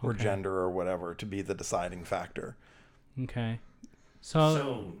or gender or whatever to be the deciding factor. Okay.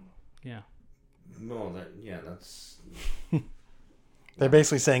 So yeah. No, that's. They're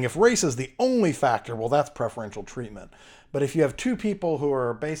basically saying if race is the only factor, well, that's preferential treatment. But if you have two people who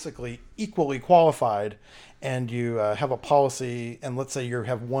are basically equally qualified and you have a policy, and let's say you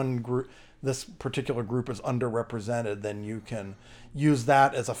have one group, this particular group is underrepresented, then you can use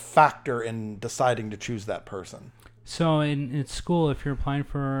that as a factor in deciding to choose that person. So in school, if you're applying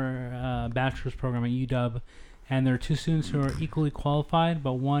for a bachelor's program at UW, and there are two students who are equally qualified,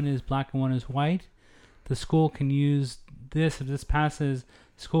 but one is black and one is white, the school can use this. If this passes,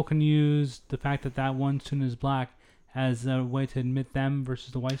 the school can use the fact that one student is black as a way to admit them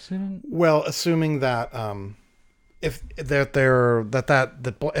versus the white student. Well, assuming that if we're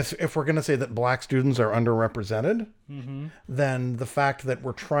going to say that black students are underrepresented, then the fact that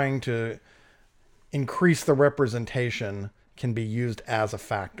we're trying to increase the representation can be used as a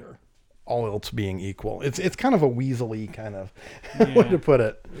factor, all else being equal. It's kind of a weaselly kind of way to put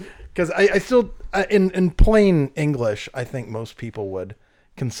it, because I still in plain English, I think most people would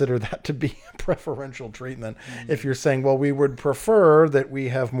consider that to be preferential treatment. If you're saying, well, we would prefer that we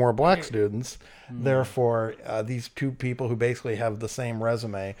have more black students, therefore these two people who basically have the same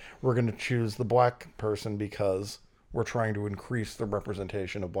resume, we're going to choose the black person because we're trying to increase the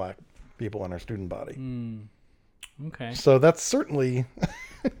representation of black people in our student body. Okay. So that's certainly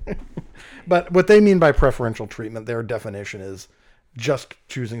but what they mean by preferential treatment, their definition is just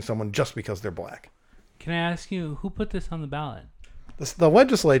choosing someone just because they're black. Can I ask you, who put this on the ballot? The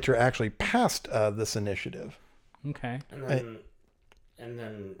legislature actually passed this initiative. Okay. And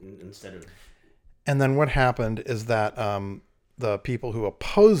then instead of... And then what happened is that the people who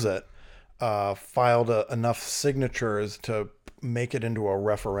oppose it filed enough signatures to make it into a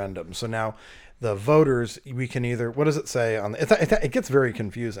referendum. So now the voters, we can either... What does it say on... It gets very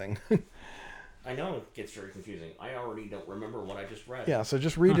confusing. I know it gets very confusing. I already don't remember what I just read. Yeah, so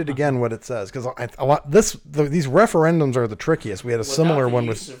just read it again what it says, because these referendums are the trickiest. We had a similar one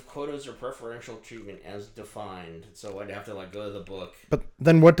with use of quotas or preferential treatment as defined. So I'd have to go to the book. But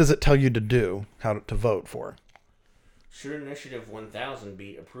then what does it tell you to do? How to vote for? Should Initiative 1000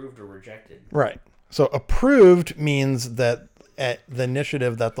 be approved or rejected? Right. So approved means that the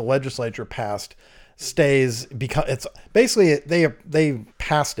initiative that the legislature passed stays, because it's basically they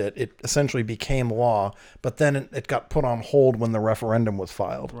passed it. It essentially became law, but then it got put on hold when the referendum was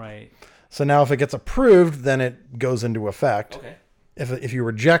filed. Right. So now if it gets approved, then it goes into effect. Okay. If you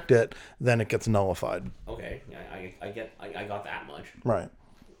reject it, then it gets nullified. Okay. I got that much. Right.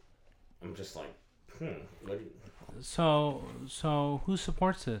 I'm just like, So who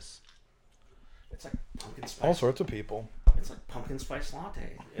supports this? It's like pumpkin spice. All sorts of people. It's like pumpkin spice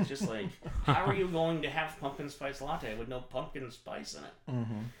latte. It's just like, how are you going to have pumpkin spice latte with no pumpkin spice in it?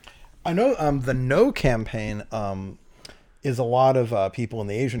 Mm-hmm. I know the No campaign is a lot of people in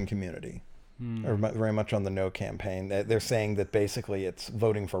the Asian community are very much on the No campaign. They're saying that basically it's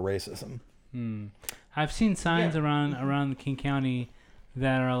voting for racism. I've seen signs around King County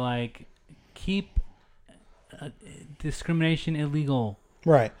that are like, keep discrimination illegal.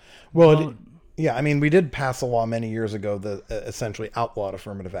 Right. Well, Yeah, I mean, we did pass a law many years ago that essentially outlawed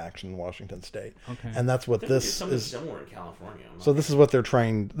affirmative action in Washington State. Okay. And that's what this something is. similar in California. So this is what they're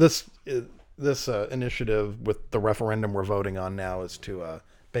trying. This initiative with the referendum we're voting on now is to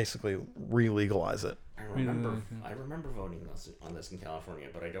basically re-legalize it. I remember voting on this in California,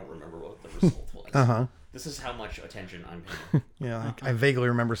 but I don't remember what the result was. This is how much attention I'm paying. Yeah, I vaguely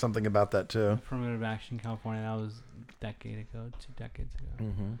remember something about that too. Affirmative action in California, that was a decade ago, 2 decades ago.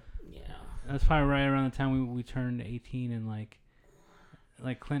 Mm-hmm. Yeah. That's probably right around the time we turned 18 and like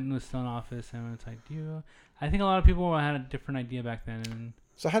Clinton was still in office, and it's like, I think a lot of people had a different idea back then. And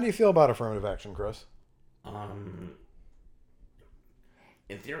so how do you feel about affirmative action, Chris? In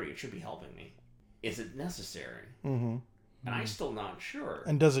theory, it should be helping me. Is it necessary? Mm-hmm. And I'm still not sure.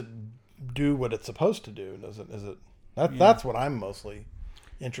 And does it do what it's supposed to do? That's what I'm mostly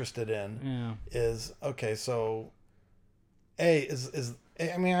interested in. Yeah. Is okay. So, I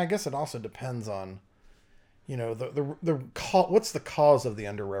mean, I guess it also depends on, what's the cause of the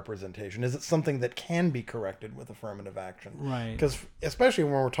underrepresentation? Is it something that can be corrected with affirmative action? Right. Because especially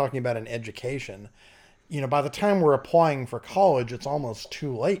when we're talking about an education, by the time we're applying for college, it's almost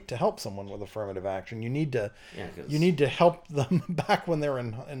too late to help someone with affirmative action. You need to help them back when they're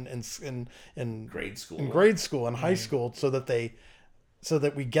in grade school, and high school, so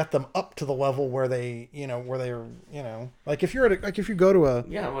that we get them up to the level where they're like if you go to a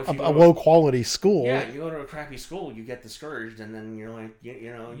low quality school, you go to a crappy school, you get discouraged, and then you're like,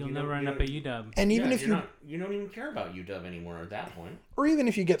 you'll never end up at UW. And even if you don't even care about UW anymore at that point, or even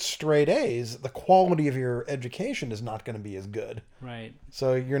if you get straight A's, the quality of your education is not going to be as good. Right.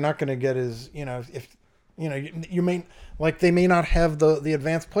 So you're not going to get as if you may they may not have the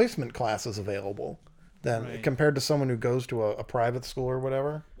advanced placement classes available. Then compared to someone who goes to a private school or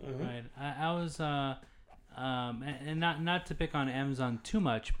whatever. Mm-hmm. Right. I was and not to pick on Amazon too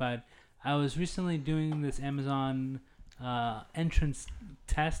much, but I was recently doing this Amazon entrance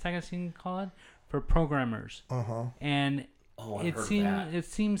test, I guess you can call it, for programmers. And it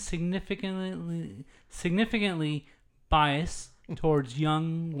seems significantly biased towards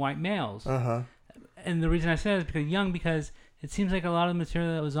young white males. And the reason I say that is because it seems like a lot of the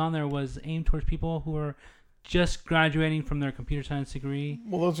material that was on there was aimed towards people who are just graduating from their computer science degree.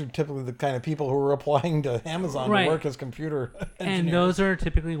 Well, those are typically the kind of people who are applying to Amazon to work as computer engineers. And those are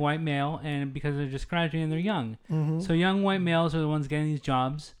typically white male, and because they're just graduating, they're young. Mm-hmm. So young white males are the ones getting these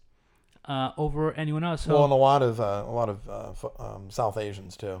jobs over anyone else. So, and a lot of South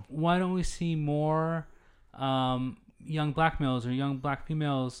Asians too. Why don't we see more young black males or young black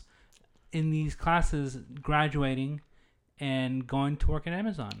females in these classes graduating and going to work at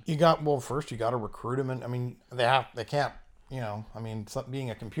Amazon? First you got to recruit them, and I mean they can't.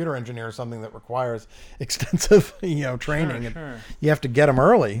 Being a computer engineer is something that requires extensive, training. Sure. You have to get them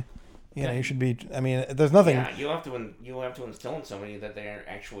early. You should be. I mean, there's nothing. Yeah, you have to instill in somebody that they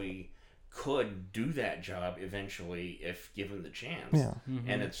actually could do that job eventually if given the chance. Yeah. Mm-hmm.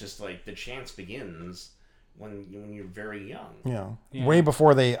 And it's just like the chance begins when you're very young. Yeah. Way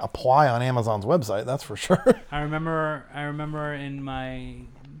before they apply on Amazon's website, that's for sure. I remember in my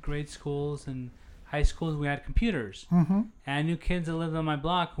grade schools and high schools we had computers. Mm-hmm. And I knew kids that lived on my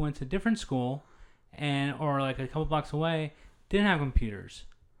block who went to a different school or like a couple blocks away didn't have computers.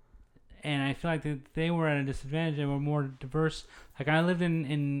 And I feel like they were at a disadvantage. They were more diverse. Like I lived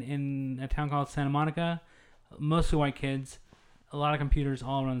in a town called Santa Monica, mostly white kids, a lot of computers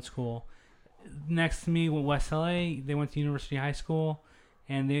all around the school. Next to me, West LA, they went to University High School,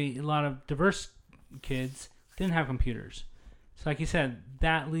 and a lot of diverse kids didn't have computers. So like you said,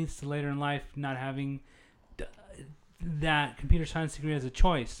 that leads to later in life not having that computer science degree as a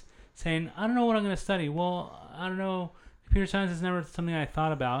choice. Saying, I don't know what I'm going to study. Well, I don't know. Computer science is never something I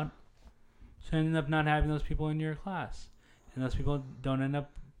thought about. So you end up not having those people in your class. And those people don't end up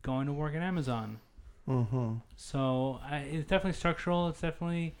going to work at Amazon. Mm-hmm. So it's definitely structural. It's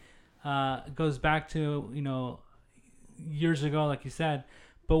definitely goes back to, years ago, like you said.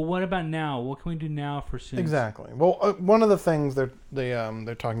 But what about now? What can we do now for students? Exactly. Well, one of the things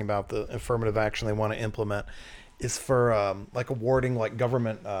they're talking about, the affirmative action they want to implement, is for awarding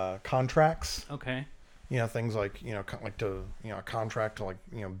government contracts. Okay. Things like a contract to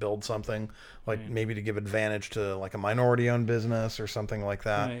build something, maybe to give advantage to a minority-owned business or something like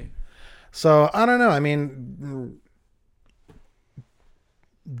that. Right. So I don't know. I mean,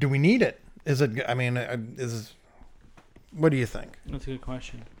 do we need it? What do you think? That's a good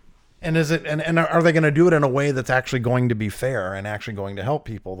question. And is it and are they going to do it in a way that's actually going to be fair and actually going to help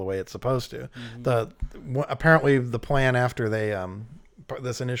people the way it's supposed to? Mm-hmm. Apparently the plan after they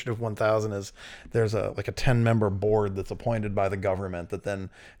this Initiative 1000 is there's a 10-member board that's appointed by the government that then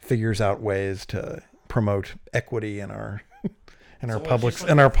figures out ways to promote equity in our public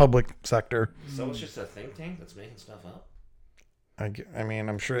sector. So it's just a think tank that's making stuff up. I mean,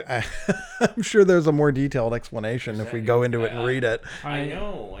 I'm sure there's a more detailed explanation if we go into it and read it. I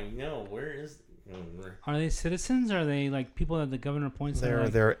know. Where is? Are they citizens? Or are they like people that the governor appoints?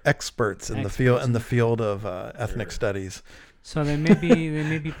 They're experts in the field of ethnic studies. So they may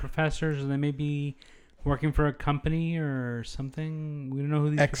be professors, or they may be working for a company or something. We don't know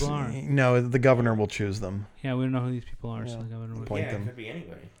who these people are. No, the governor will choose them. Yeah, we don't know who these people are, so the governor will appoint them. It could be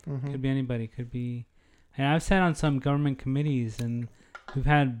anybody. Mm-hmm. Could be anybody. Could be. And I've sat on some government committees, and we've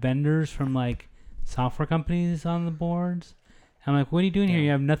had vendors from like software companies on the boards. I'm like, what are you doing here?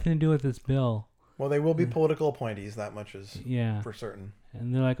 You have nothing to do with this bill. Well, they will be political appointees. That much is for certain.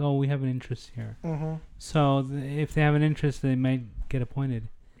 And they're like, oh, we have an interest here. Mm-hmm. So if they have an interest, they might get appointed.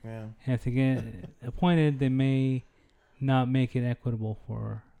 Yeah. And if they get appointed, they may not make it equitable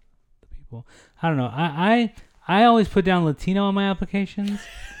for the people. I don't know. I always put down Latino on my applications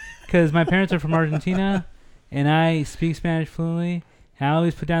because my parents are from Argentina, and I speak Spanish fluently. And I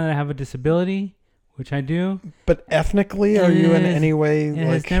always put down that I have a disability, which I do. But ethnically, are you in any way it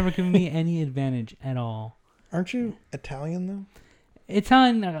has never given me any advantage at all. Aren't you Italian though?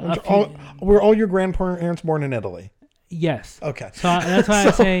 Italian. Were all your grandparents born in Italy? Yes. Okay. So that's why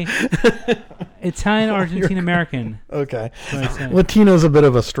I say Italian, Argentine American. Okay. Latino's a bit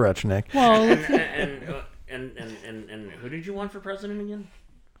of a stretch, Nick. Well, and who did you want for president again?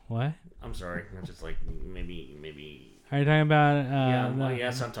 What? I'm sorry. I'm just like maybe. Are you talking about?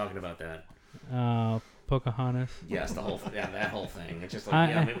 Yes, I'm talking about that. Pocahontas. Yes, that whole thing. It's just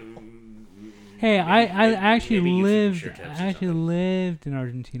like hey, I actually lived in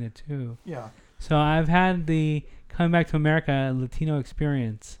Argentina too. Yeah. So I've had the coming back to America Latino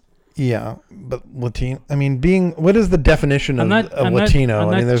experience. Yeah, but Latino. I mean, what is the definition of Latino?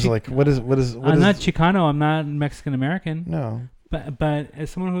 I mean, there's what is? I'm not Chicano. I'm not Mexican American. No. But as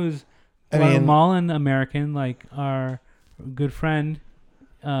someone who's Guatemalan American, like our good friend,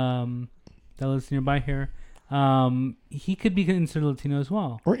 that lives nearby here, he could be considered Latino as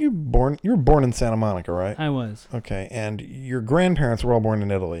well. Weren't you born? You were born in Santa Monica, right? I was. Okay, and your grandparents were all born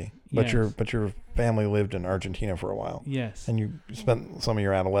in Italy, but yes. your family lived in Argentina for a while. Yes. And you spent some of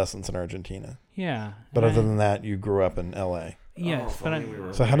your adolescence in Argentina. Yeah. But other than that, you grew up in L.A. Yes,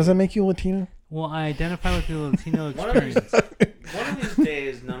 so how does that make you Latino? Well, I identify with the Latino experience. One of these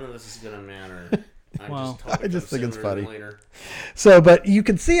days, none of this is gonna matter. I just think it's funny. So, but you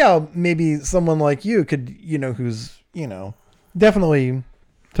could see how maybe someone like you could, who's, definitely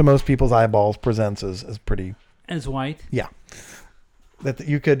to most people's eyeballs presents as pretty. As white? Yeah. That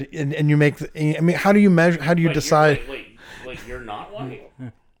you could, and you make, how do you measure, how do you decide? Wait, you're not white?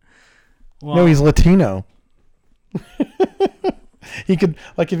 Well, no, he's Latino. He could,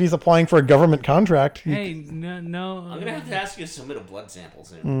 if he's applying for a government contract. No. I'm going to have to ask you to submit a blood sample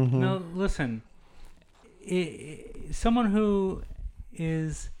soon. Mm-hmm. No, listen. Someone who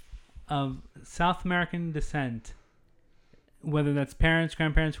is of South American descent, whether that's parents,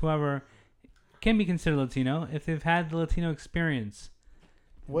 grandparents, whoever, can be considered Latino if they've had the Latino experience.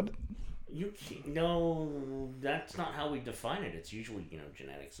 What? No, that's not how we define it. It's usually,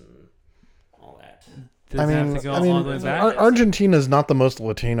 genetics and all that. Argentina is not the most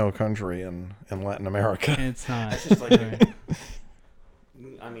Latino country in Latin America. It's not. It's just like, it's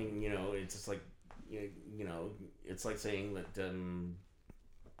just like, it's like saying that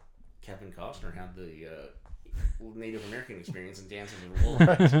Kevin Costner had the Native American experience in Dances with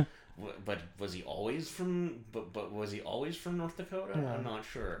Wolves. Right. But was he always from? But was he always from North Dakota? Yeah. I'm not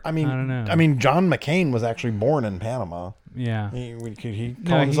sure. I don't know. John McCain was actually born in Panama. Yeah. Could he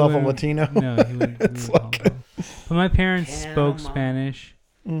call himself a Latino? No, he would. But my parents spoke Spanish.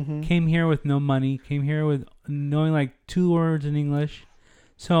 Mm-hmm. Came here with no money. Came here with knowing like 2 words in English.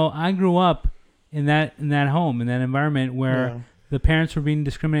 So I grew up in that home, in that environment where the parents were being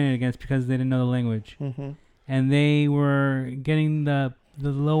discriminated against because they didn't know the language, and they were getting the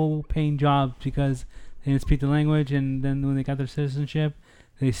low-paying jobs because they didn't speak the language, and then when they got their citizenship,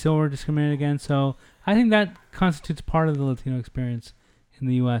 they still were discriminated against. So I think that constitutes part of the Latino experience in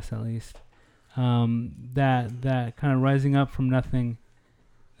the U.S. at least. That kind of rising up from nothing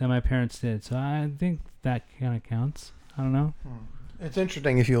that my parents did. So I think that kind of counts. I don't know. It's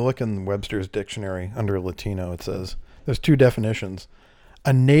interesting. If you look in Webster's dictionary under Latino, it says there's 2 definitions: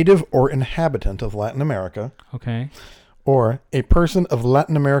 a native or inhabitant of Latin America. Okay. Or a person of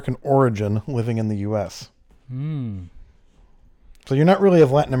Latin American origin living in the U.S. Mm. So you're not really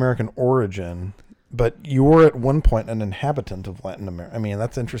of Latin American origin. but you were at one point an inhabitant of Latin America. I mean,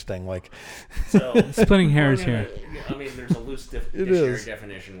 that's interesting. Like, So splitting hairs here. I mean, there's a loose dictionary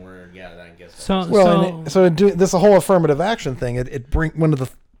definition where, I guess. This whole affirmative action thing. It bring one of the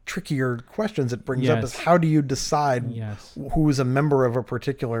trickier questions it brings up is how do you decide who is a member of a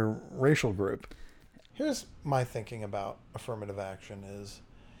particular racial group? Here's my thinking about affirmative action is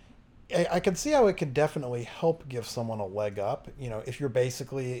I can see how it could definitely help give someone a leg up. You know, if you're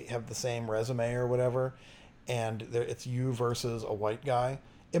basically have the same resume or whatever, and it's you versus a white guy,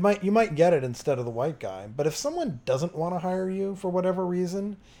 you might get it instead of the white guy. But if someone doesn't want to hire you for whatever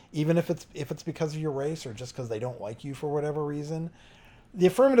reason, even if it's because of your race or just because they don't like you for whatever reason,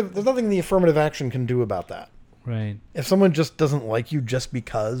 there's nothing the affirmative action can do about that. Right. If someone just doesn't like you just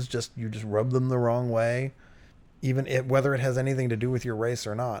because you just rub them the wrong way, whether it has anything to do with your race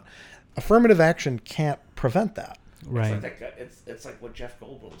or not, affirmative action can't prevent that. Right. It's like what Jeff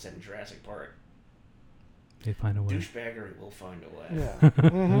Goldblum said in Jurassic Park. They find a way. Douchebaggery will find a way. Yeah.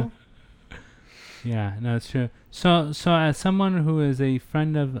 Mm-hmm. Yeah, no, it's true. So as someone who is a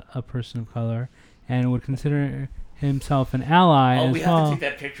friend of a person of color and would consider himself an ally as well. Oh, we have to take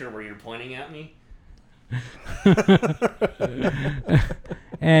that picture where you're pointing at me?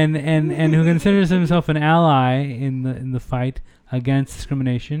 and who considers himself an ally in the fight against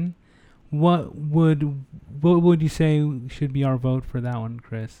discrimination, what would you say should be our vote for that one,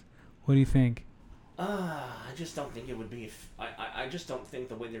 Chris? What do you think? I just don't think it would be. I just don't think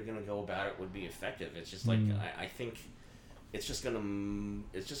the way they're going to go about it would be effective. It's just like I think it's just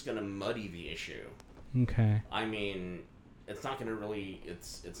gonna muddy the issue. Okay. I mean, it's not gonna really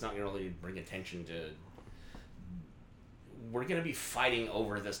bring attention to. We're gonna be fighting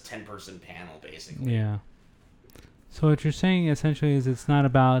over this 10-person panel, basically. Yeah. So what you're saying essentially is it's not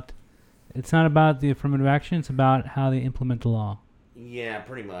about the affirmative action. It's about how they implement the law. Yeah,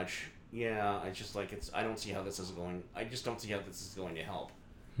 pretty much. Yeah, I just I don't see how this is going. I just don't see how this is going to help.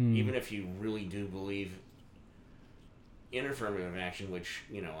 Even if you really do believe in affirmative action, which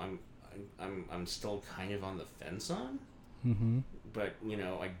I'm still kind of on the fence on. Mm-hmm. But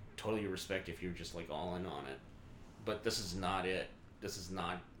I totally respect if you're just all in on it. But this is not it. This is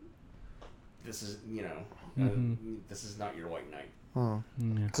not this is not your white knight. Yeah.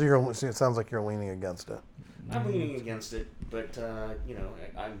 So it sounds like you're leaning against it. I'm leaning against it, but I'm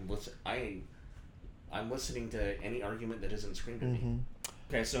listening to any argument that isn't screamed at me.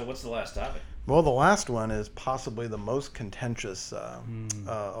 Okay, so what's the last topic? Well, the last one is possibly the most contentious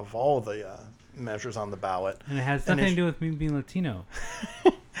of all of the measures on the ballot. And it has nothing to do with me being Latino.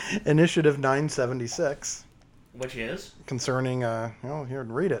 Initiative 976. Which is? Concerning, here,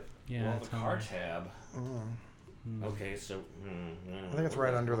 read it. Yeah. Well, the car tab. Okay, so... I think it's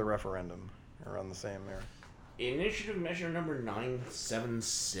right under the referendum, or on the same there. Initiative measure number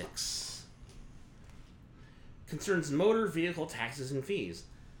 976. Concerns motor vehicle taxes and fees.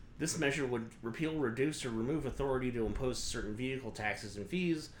 This measure would repeal, reduce, or remove authority to impose certain vehicle taxes and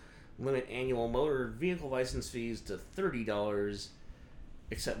fees, limit annual motor vehicle license fees to $30,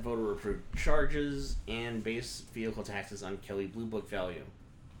 accept voter-approved charges, and base vehicle taxes on Kelley Blue Book value.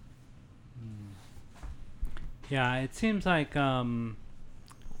 Yeah, it seems like, we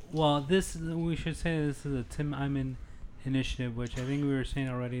should say this is a Tim Eyman initiative, which I think we were saying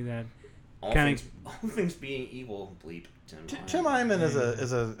already that all things being equal, bleep Tim. Tim Eyman is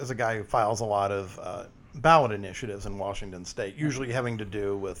a guy who files a lot of ballot initiatives in Washington State, usually having to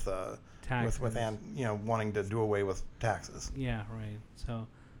do with wanting to do away with taxes. Yeah, right. So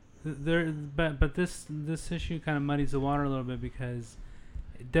but this issue kind of muddies the water a little bit because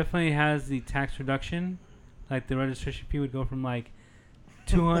it definitely has the tax reduction. Like the registration fee would go from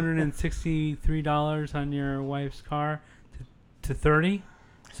 $263 on your wife's car to $30.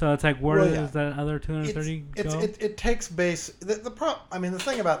 So it's does that other $230 go? It takes base the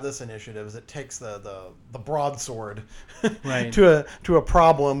thing about this initiative is it takes the broadsword right. to a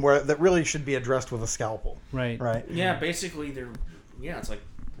problem that really should be addressed with a scalpel. Right. Right. Yeah, basically it's like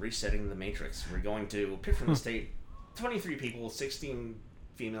resetting the matrix. We're going to pick from the state 23 people, 16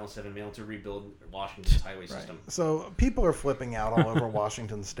 female, 7 male to rebuild Washington's highway system. So people are flipping out all over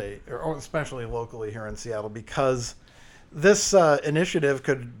Washington State, or especially locally here in Seattle, because this initiative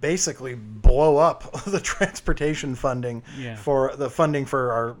could basically blow up the transportation funding for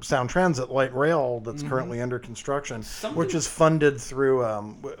our Sound Transit light rail that's currently under construction, which is funded through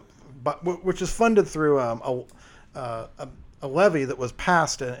a levy that was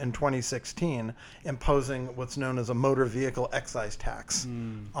passed in 2016, imposing what's known as a motor vehicle excise tax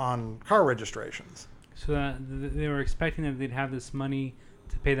on car registrations. So that they were expecting that they'd have this money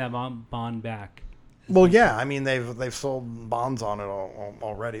to pay that bond back. Well, yeah, I mean they've sold bonds on it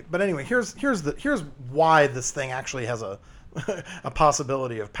already. But anyway, here's why this thing actually has a a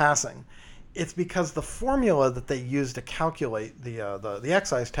possibility of passing. It's because the formula that they use to calculate the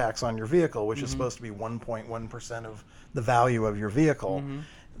excise tax on your vehicle, which is supposed to be 1.1% of the value of your vehicle,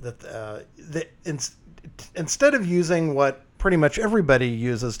 instead of using what pretty much everybody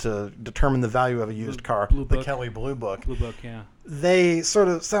uses to determine the value of a used car, the Kelley Blue Book. Blue Book, yeah. They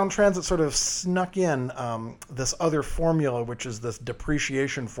Sound Transit sort of snuck in this other formula, which is this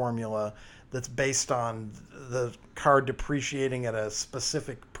depreciation formula that's based on the car depreciating at a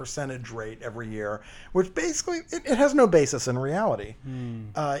specific percentage rate every year, which basically it has no basis in reality.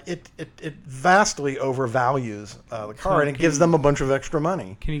 It vastly overvalues the car, and it gives them a bunch of extra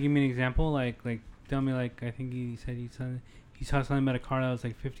money. Can you give me an example? Like tell me, like, I think you said you saw something about a car that was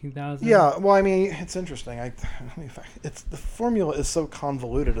like 15,000. Yeah, well, I mean, it's interesting. The formula is so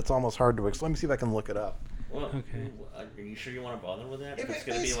convoluted; it's almost hard to explain. Let me see if I can look it up. Well, okay. Are you sure you want to bother with that? It's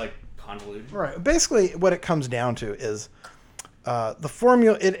going to be like convoluted. Right. Basically, what it comes down to is the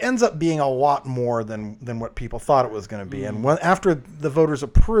formula. It ends up being a lot more than what people thought it was going to be. And after the voters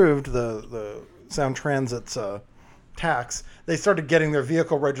approved the Sound Transit's tax, they started getting their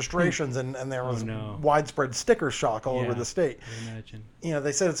vehicle registrations, and there was widespread sticker shock all over the state. I imagine.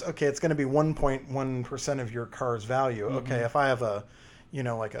 They said it's going to be 1.1% of your car's value. Okay, if I have a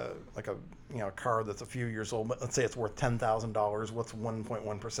car that's a few years old, but let's say it's worth $10,000. What's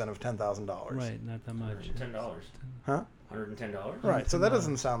 1.1% of $10,000? Right, not that much. $110. Huh? $110. Right, so that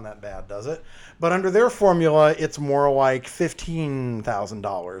doesn't sound that bad, does it? But under their formula, it's more like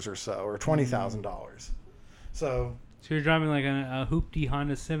 $15,000 or so, or $20,000. So you're driving like a hoopty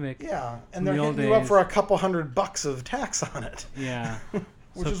Honda Civic. Yeah, and they're hitting you up for a couple $100 of tax on it. Yeah,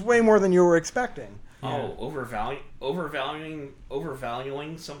 which is way more than you were expecting. Oh,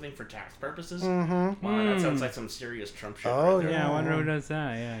 overvaluing something for tax purposes? Mm-hmm. Wow, that sounds like some serious Trump shit. Oh, right there. Yeah, I wonder who does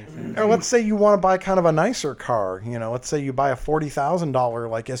that. Yeah. Exactly. Or let's say you want to buy kind of a nicer car. Let's say you buy a $40,000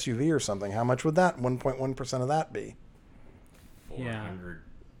 like SUV or something. How much would that 1.1% of that be? $400.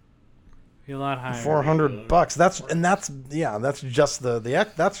 Be a lot higher. $400. That's just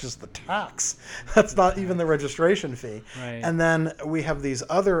the tax. That's not even the registration fee. Right. And then we have these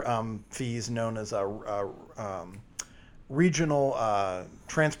other fees known as regional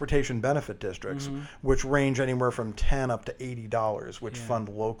transportation benefit districts, which range anywhere from $10 up to $80, which fund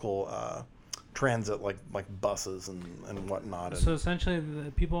local transit like buses and whatnot. So essentially,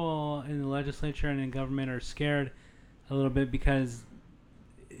 the people in the legislature and in government are scared a little bit because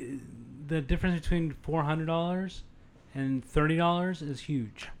the difference between $400 and $30 is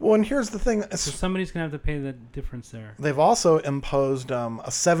huge. Well, and here's the thing. So somebody's going to have to pay the difference there. They've also imposed a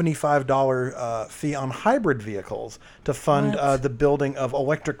 $75 fee on hybrid vehicles to fund the building of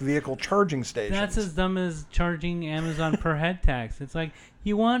electric vehicle charging stations. That's as dumb as charging Amazon per head tax. It's like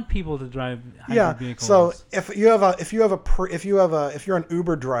you want people to drive hybrid vehicles. So if you're an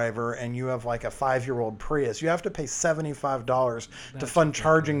Uber driver and you have like a 5-year-old Prius, you have to pay $75 to fund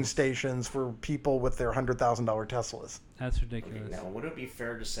charging stations for people with their $100,000 Teslas. That's ridiculous. Okay, now, would it be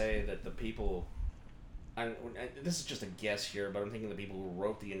fair to say that the people... this is just a guess here, but I'm thinking the people who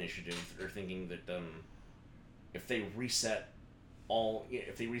wrote the initiative are thinking that if they reset all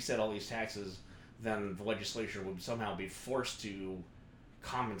these taxes, then the legislature would somehow be forced to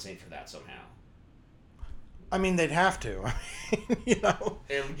compensate for that somehow. I mean, they'd have to.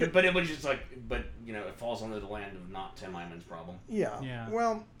 But it was just like, it falls under the land of not Tim Eyman's problem. Yeah.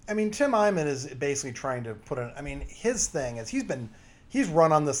 Well, I mean, Tim Eyman is basically trying to his thing is he's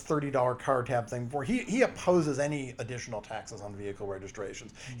run on this $30 car tab thing before. He opposes any additional taxes on vehicle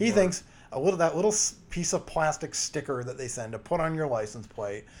registrations. He thinks that little piece of plastic sticker that they send to put on your license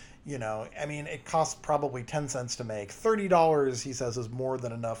plate, it costs probably 10 cents to make. $30, he says, is more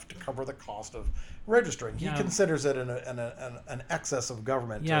than enough to cover the cost of registering. He considers it an excess of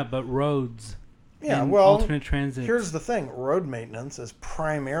government. Yeah, but roads. Yeah, and well, alternate transit. Here's the thing. Road maintenance is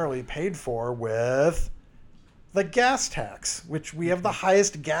primarily paid for with the gas tax, which we have the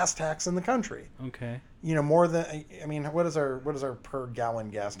highest gas tax in the country. Okay. More than what is our per gallon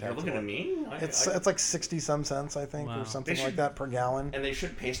gas tax? You're looking at me? It's like 60 some cents, I think, or something like that per gallon. And they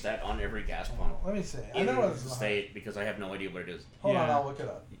should paste that on every gas pump. Let me see. I know it's the state because I have no idea what it is. Hold on, I'll look it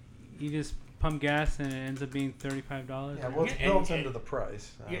up. You just pump gas and it ends up being $35. Yeah, well, it's built into the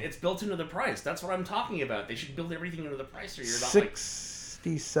price. Yeah, it's built into the price. That's what I'm talking about. They should build everything into the price, or you're not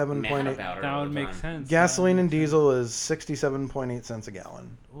 67.8. That would make sense. Gasoline and diesel is 67.8 cents a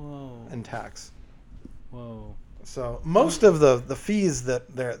gallon. Whoa. In tax. Whoa. So most of the fees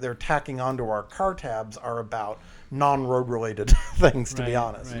that they're tacking onto our car tabs are about non-road related things, to be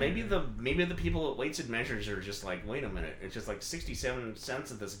honest. right. Maybe the people at Weights and Measures are just like, wait a minute, it's just like 67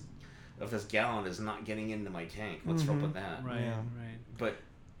 cents of this gallon is not getting into my tank. Let's rope with that. Right, Yeah. right. But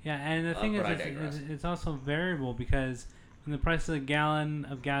Yeah, and the thing is, it's also variable because when the price of a gallon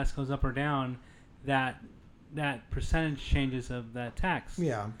of gas goes up or down, that percentage changes of that tax.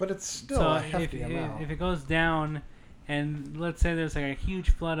 Yeah, but it's still So a hefty amount. if it goes down, and let's say there's like a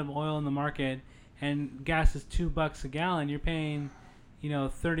huge flood of oil in the market, and gas is $2 a gallon, you're paying,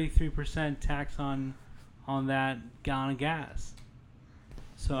 33% tax on that gallon of gas.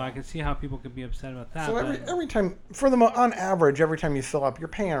 So I can see how people could be upset about that. So every time, on average, every time you fill up, you're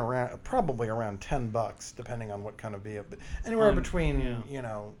paying probably around $10, depending on what kind of vehicle. Anywhere between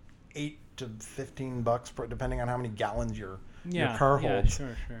 $8 to $15, depending on how many gallons your car holds.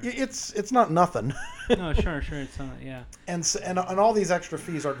 Sure. It's not nothing. No, sure. It's yeah. And all these extra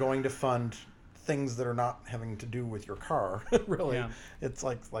fees are going to fund things that are not having to do with your car. Really, it's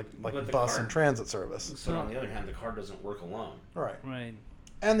like bus and transit service. But on the other hand, the car doesn't work alone. Right. Right.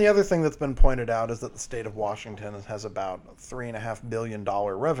 And the other thing that's been pointed out is that the state of Washington has about $3.5 billion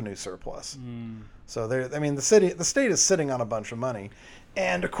revenue surplus. So the state is sitting on a bunch of money,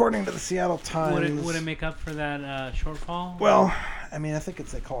 and according to the Seattle Times, would it make up for that shortfall? Well, I think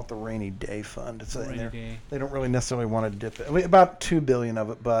they call it the rainy day fund. It's rainy day. They don't really necessarily want to dip it. About $2 billion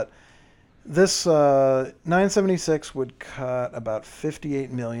of it, but this 976 would cut about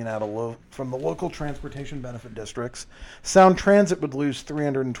 $58 million from the local transportation benefit districts. Sound Transit would lose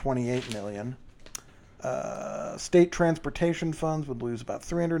 $328 million. State transportation funds would lose about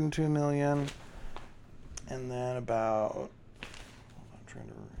 $302 million, and then about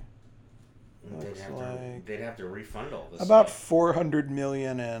They'd have to refund all this. About stuff. $400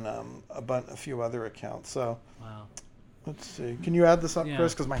 million in a few other accounts. So. Wow. Let's see. Can you add this up, Yeah.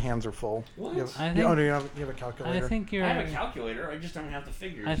 Chris? Because my hands are full. What? Do you have a calculator? I think you're. I have a calculator. I just don't have the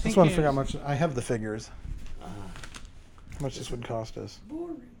figures. I I think just want to you're- figure out how much. I have the figures. How much this would cost us.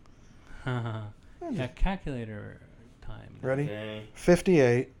 Boring. Yeah, calculator time. Ready? Okay.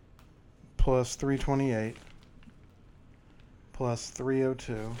 58 plus 328 plus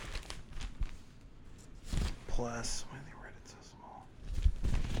 302 plus. Why they read it so small?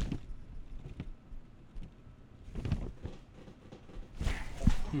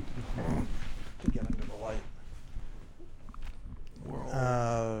 To get under the light.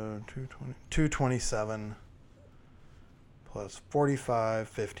 227 plus 45,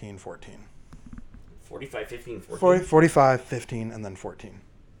 15, 14. 45, 15, 14. 45, 15, and then 14.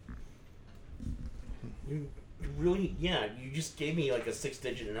 You really, you just gave me like a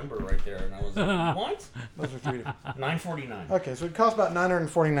 6-digit number right there, and I was like, what? Those are three. 949. Okay, so it costs about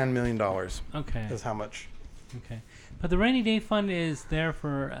 $949 million. Okay. Is how much? Okay. But the rainy day fund is there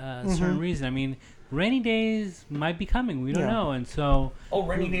for a certain reason. I mean, rainy days might be coming. We don't know, and so. Oh,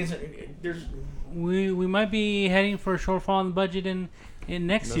 rainy days. There's. We might be heading for a shortfall in the budget in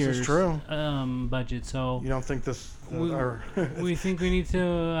next year's budget. So You don't think this? we think we need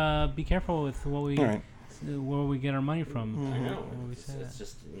to be careful with what we Right. where we get our money from. I know. When we It's, say it's that.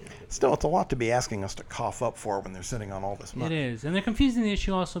 just. Still, it's a lot to be asking us to cough up for when they're sitting on all this It money. is, and they're confusing the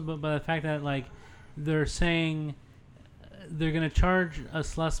issue also by the fact that they're saying they're going to charge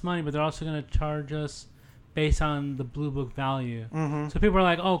us less money, but they're also going to charge us based on the Blue Book value. Mm-hmm. So people are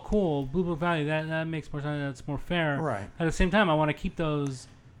like, "Oh, cool, Blue Book value. That makes more sense. That's more fair." Right. At the same time, I want to keep that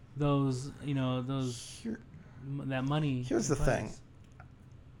money. Here's in the thing. place.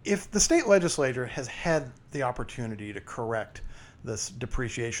 If the state legislature has had the opportunity to correct this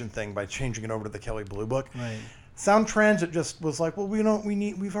depreciation thing by changing it over to the Kelly Blue Book, Right. Sound Transit just was like, well,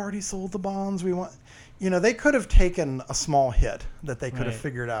 we've already sold the bonds. We want, they could have taken a small hit that they could have Right.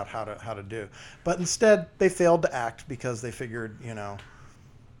 figured out how to do, but instead they failed to act because they figured,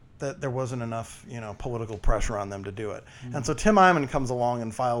 that there wasn't enough, political pressure on them to do it. And so Tim Eyman comes along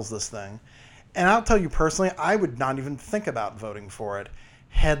and files this thing, and I'll tell you personally, I would not even think about voting for it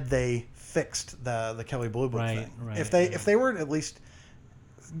had they fixed the Kelly Blue Book Right, thing. right, If they were at least.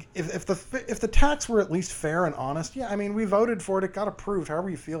 If the tax were at least fair and honest, we voted for it. It got approved. However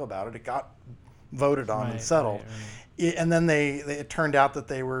you feel about it, it got voted on and settled. Right. And then it turned out that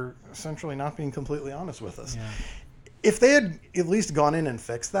they were essentially not being completely honest with us. Yeah. If they had at least gone in and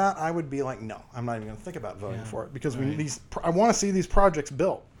fixed that, I would be like, no, I'm not even going to think about voting for it because I want to see these projects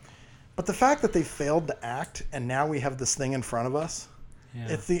built. But the fact that they failed to act and now we have this thing in front of us, Yeah.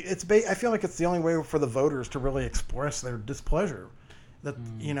 I feel like it's the only way for the voters to really express their displeasure. That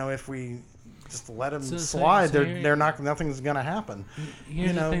if we just let them slide. They're not. Nothing's going to happen.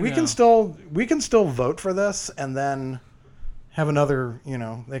 Here's the thing, we can still vote for this, and then have another.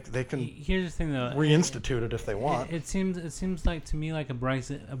 They can. Here's the thing, though. Reinstitute it if they want. It seems like to me like a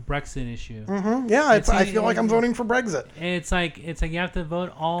Brexit issue. Mm-hmm. Yeah, I feel like I'm voting for Brexit. It's like you have to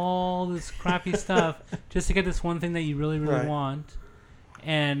vote all this crappy stuff just to get this one thing that you really want.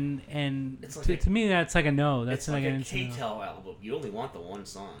 And to me that's like a no. That's like a K-Tel album. You only want the one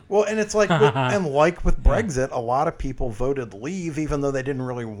song. Well, and it's like with Brexit, a lot of people voted leave even though they didn't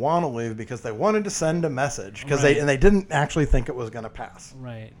really want to leave because they wanted to send a message because they didn't actually think it was going to pass.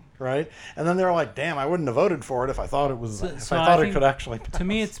 Right. And then they're like, "Damn, I wouldn't have voted for it if I thought it was it could actually pass." To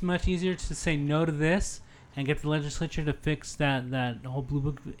me, it's much easier to say no to this and get the legislature to fix that whole Blue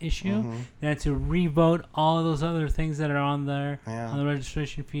Book issue than to re-vote all of those other things that are on there on the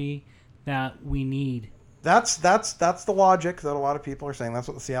registration fee that we need. That's the logic that a lot of people are saying. That's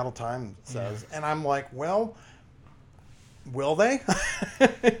what the Seattle Times says. And I'm like, well, will they?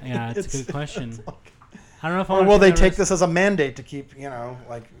 Yeah, it's a good question. I don't know if or will they take this as a mandate to keep,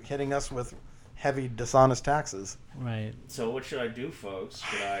 hitting us with heavy, dishonest taxes? Right. So what should I do, folks?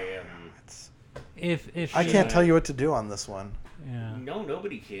 Should I... If I can't tell you what to do on this one. Yeah. No,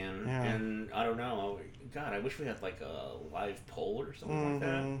 nobody can. Yeah. And I don't know. God, I wish we had like a live poll or something like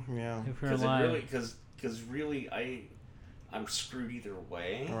that. Yeah. If we're live. Because really, I'm screwed either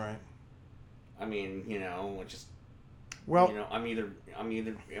way. All right. I mean, just I'm either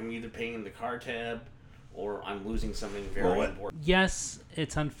paying the car tab, or I'm losing something very important. Yes,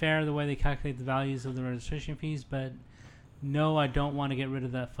 it's unfair the way they calculate the values of the registration fees, but no, I don't want to get rid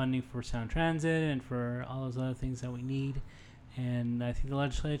of that funding for Sound Transit and for all those other things that we need. And I think the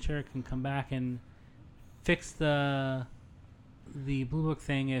legislature can come back and fix the Blue Book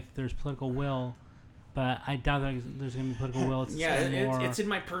thing if there's political will. But I doubt that there's going to be political will. It's in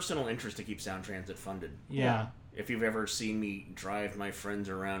my personal interest to keep Sound Transit funded. Yeah. If you've ever seen me drive my friends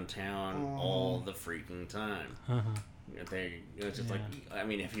around town all the freaking time. It's just like, I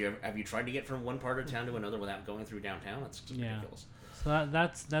mean, have you tried to get from one part of town to another without going through downtown? That's just ridiculous. So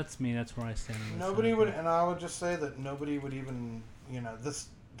that's me. That's where I stand. Nobody would, and I would just say that nobody would even, this.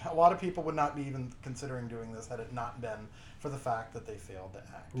 A lot of people would not be even considering doing this had it not been for the fact that they failed to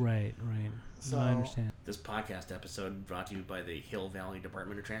act. Right. So I understand. This podcast episode brought to you by the Hill Valley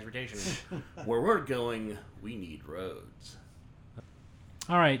Department of Transportation. Where we're going, we need roads.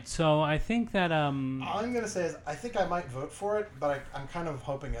 All right, so I think that all I'm gonna say is I think I might vote for it, but I'm kind of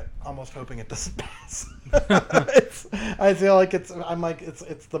almost hoping it doesn't pass. I feel like it's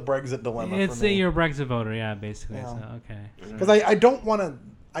the Brexit dilemma. It's you're a Brexit voter, yeah, basically. Yeah. So, okay. Because I don't want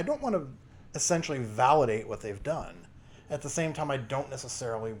to essentially validate what they've done. At the same time, I don't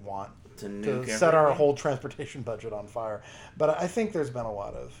necessarily want to set our whole transportation budget on fire. But I think there's been a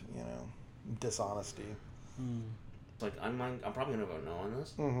lot of dishonesty. Like I'm probably gonna vote no on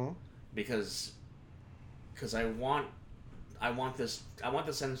this because I want this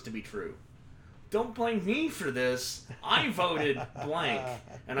sentence to be true. Don't blame me for this. I voted blank,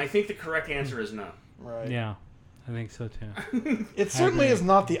 and I think the correct answer is no. Right. Yeah, I think so too. It certainly is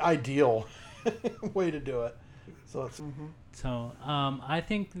not the ideal way to do it. So it's. So I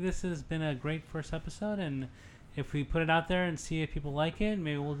think this has been a great first episode, and if we put it out there and see if people like it,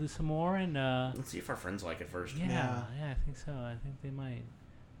 maybe we'll do some more. And let's see if our friends like it first. Yeah, I think so. I think they might.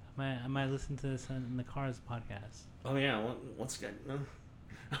 I might listen to this in the car as a podcast. Oh yeah, what's good?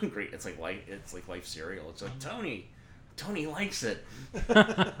 I'm great. It's like life cereal. It's like Tony likes it.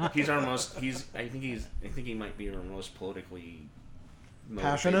 He's our most. I think he might be our most politically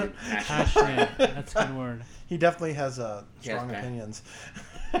passionate. That's a good word. He definitely has strong opinions.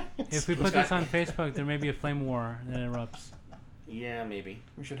 If we put this on Facebook, there may be a flame war that erupts. Yeah, maybe.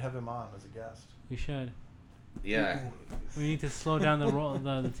 We should have him on as a guest. We should. Yeah. We need to slow down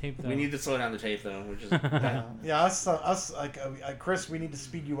the tape, though. We need to slow down the tape, though, which is... Yeah, us like Chris, we need to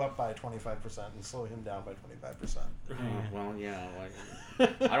speed you up by 25% and slow him down by 25%. Well, yeah.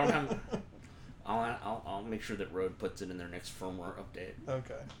 Like, I don't have... I'll make sure that Rode puts it in their next firmware update.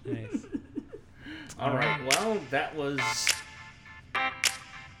 Okay. Nice. All right. Well, that was...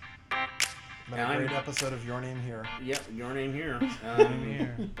 a great episode of Your Name Here. Yep, Your Name Here.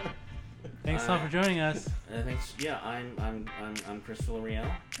 Thanks all for joining us. Thanks. Yeah, I'm Chris Villarreal.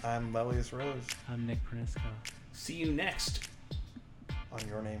 I'm Lelius Rose. I'm Nick Pernisco. See you next on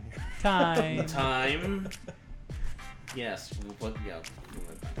Your Name Here. Time. Yes.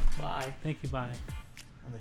 Bye. Thank you. Bye.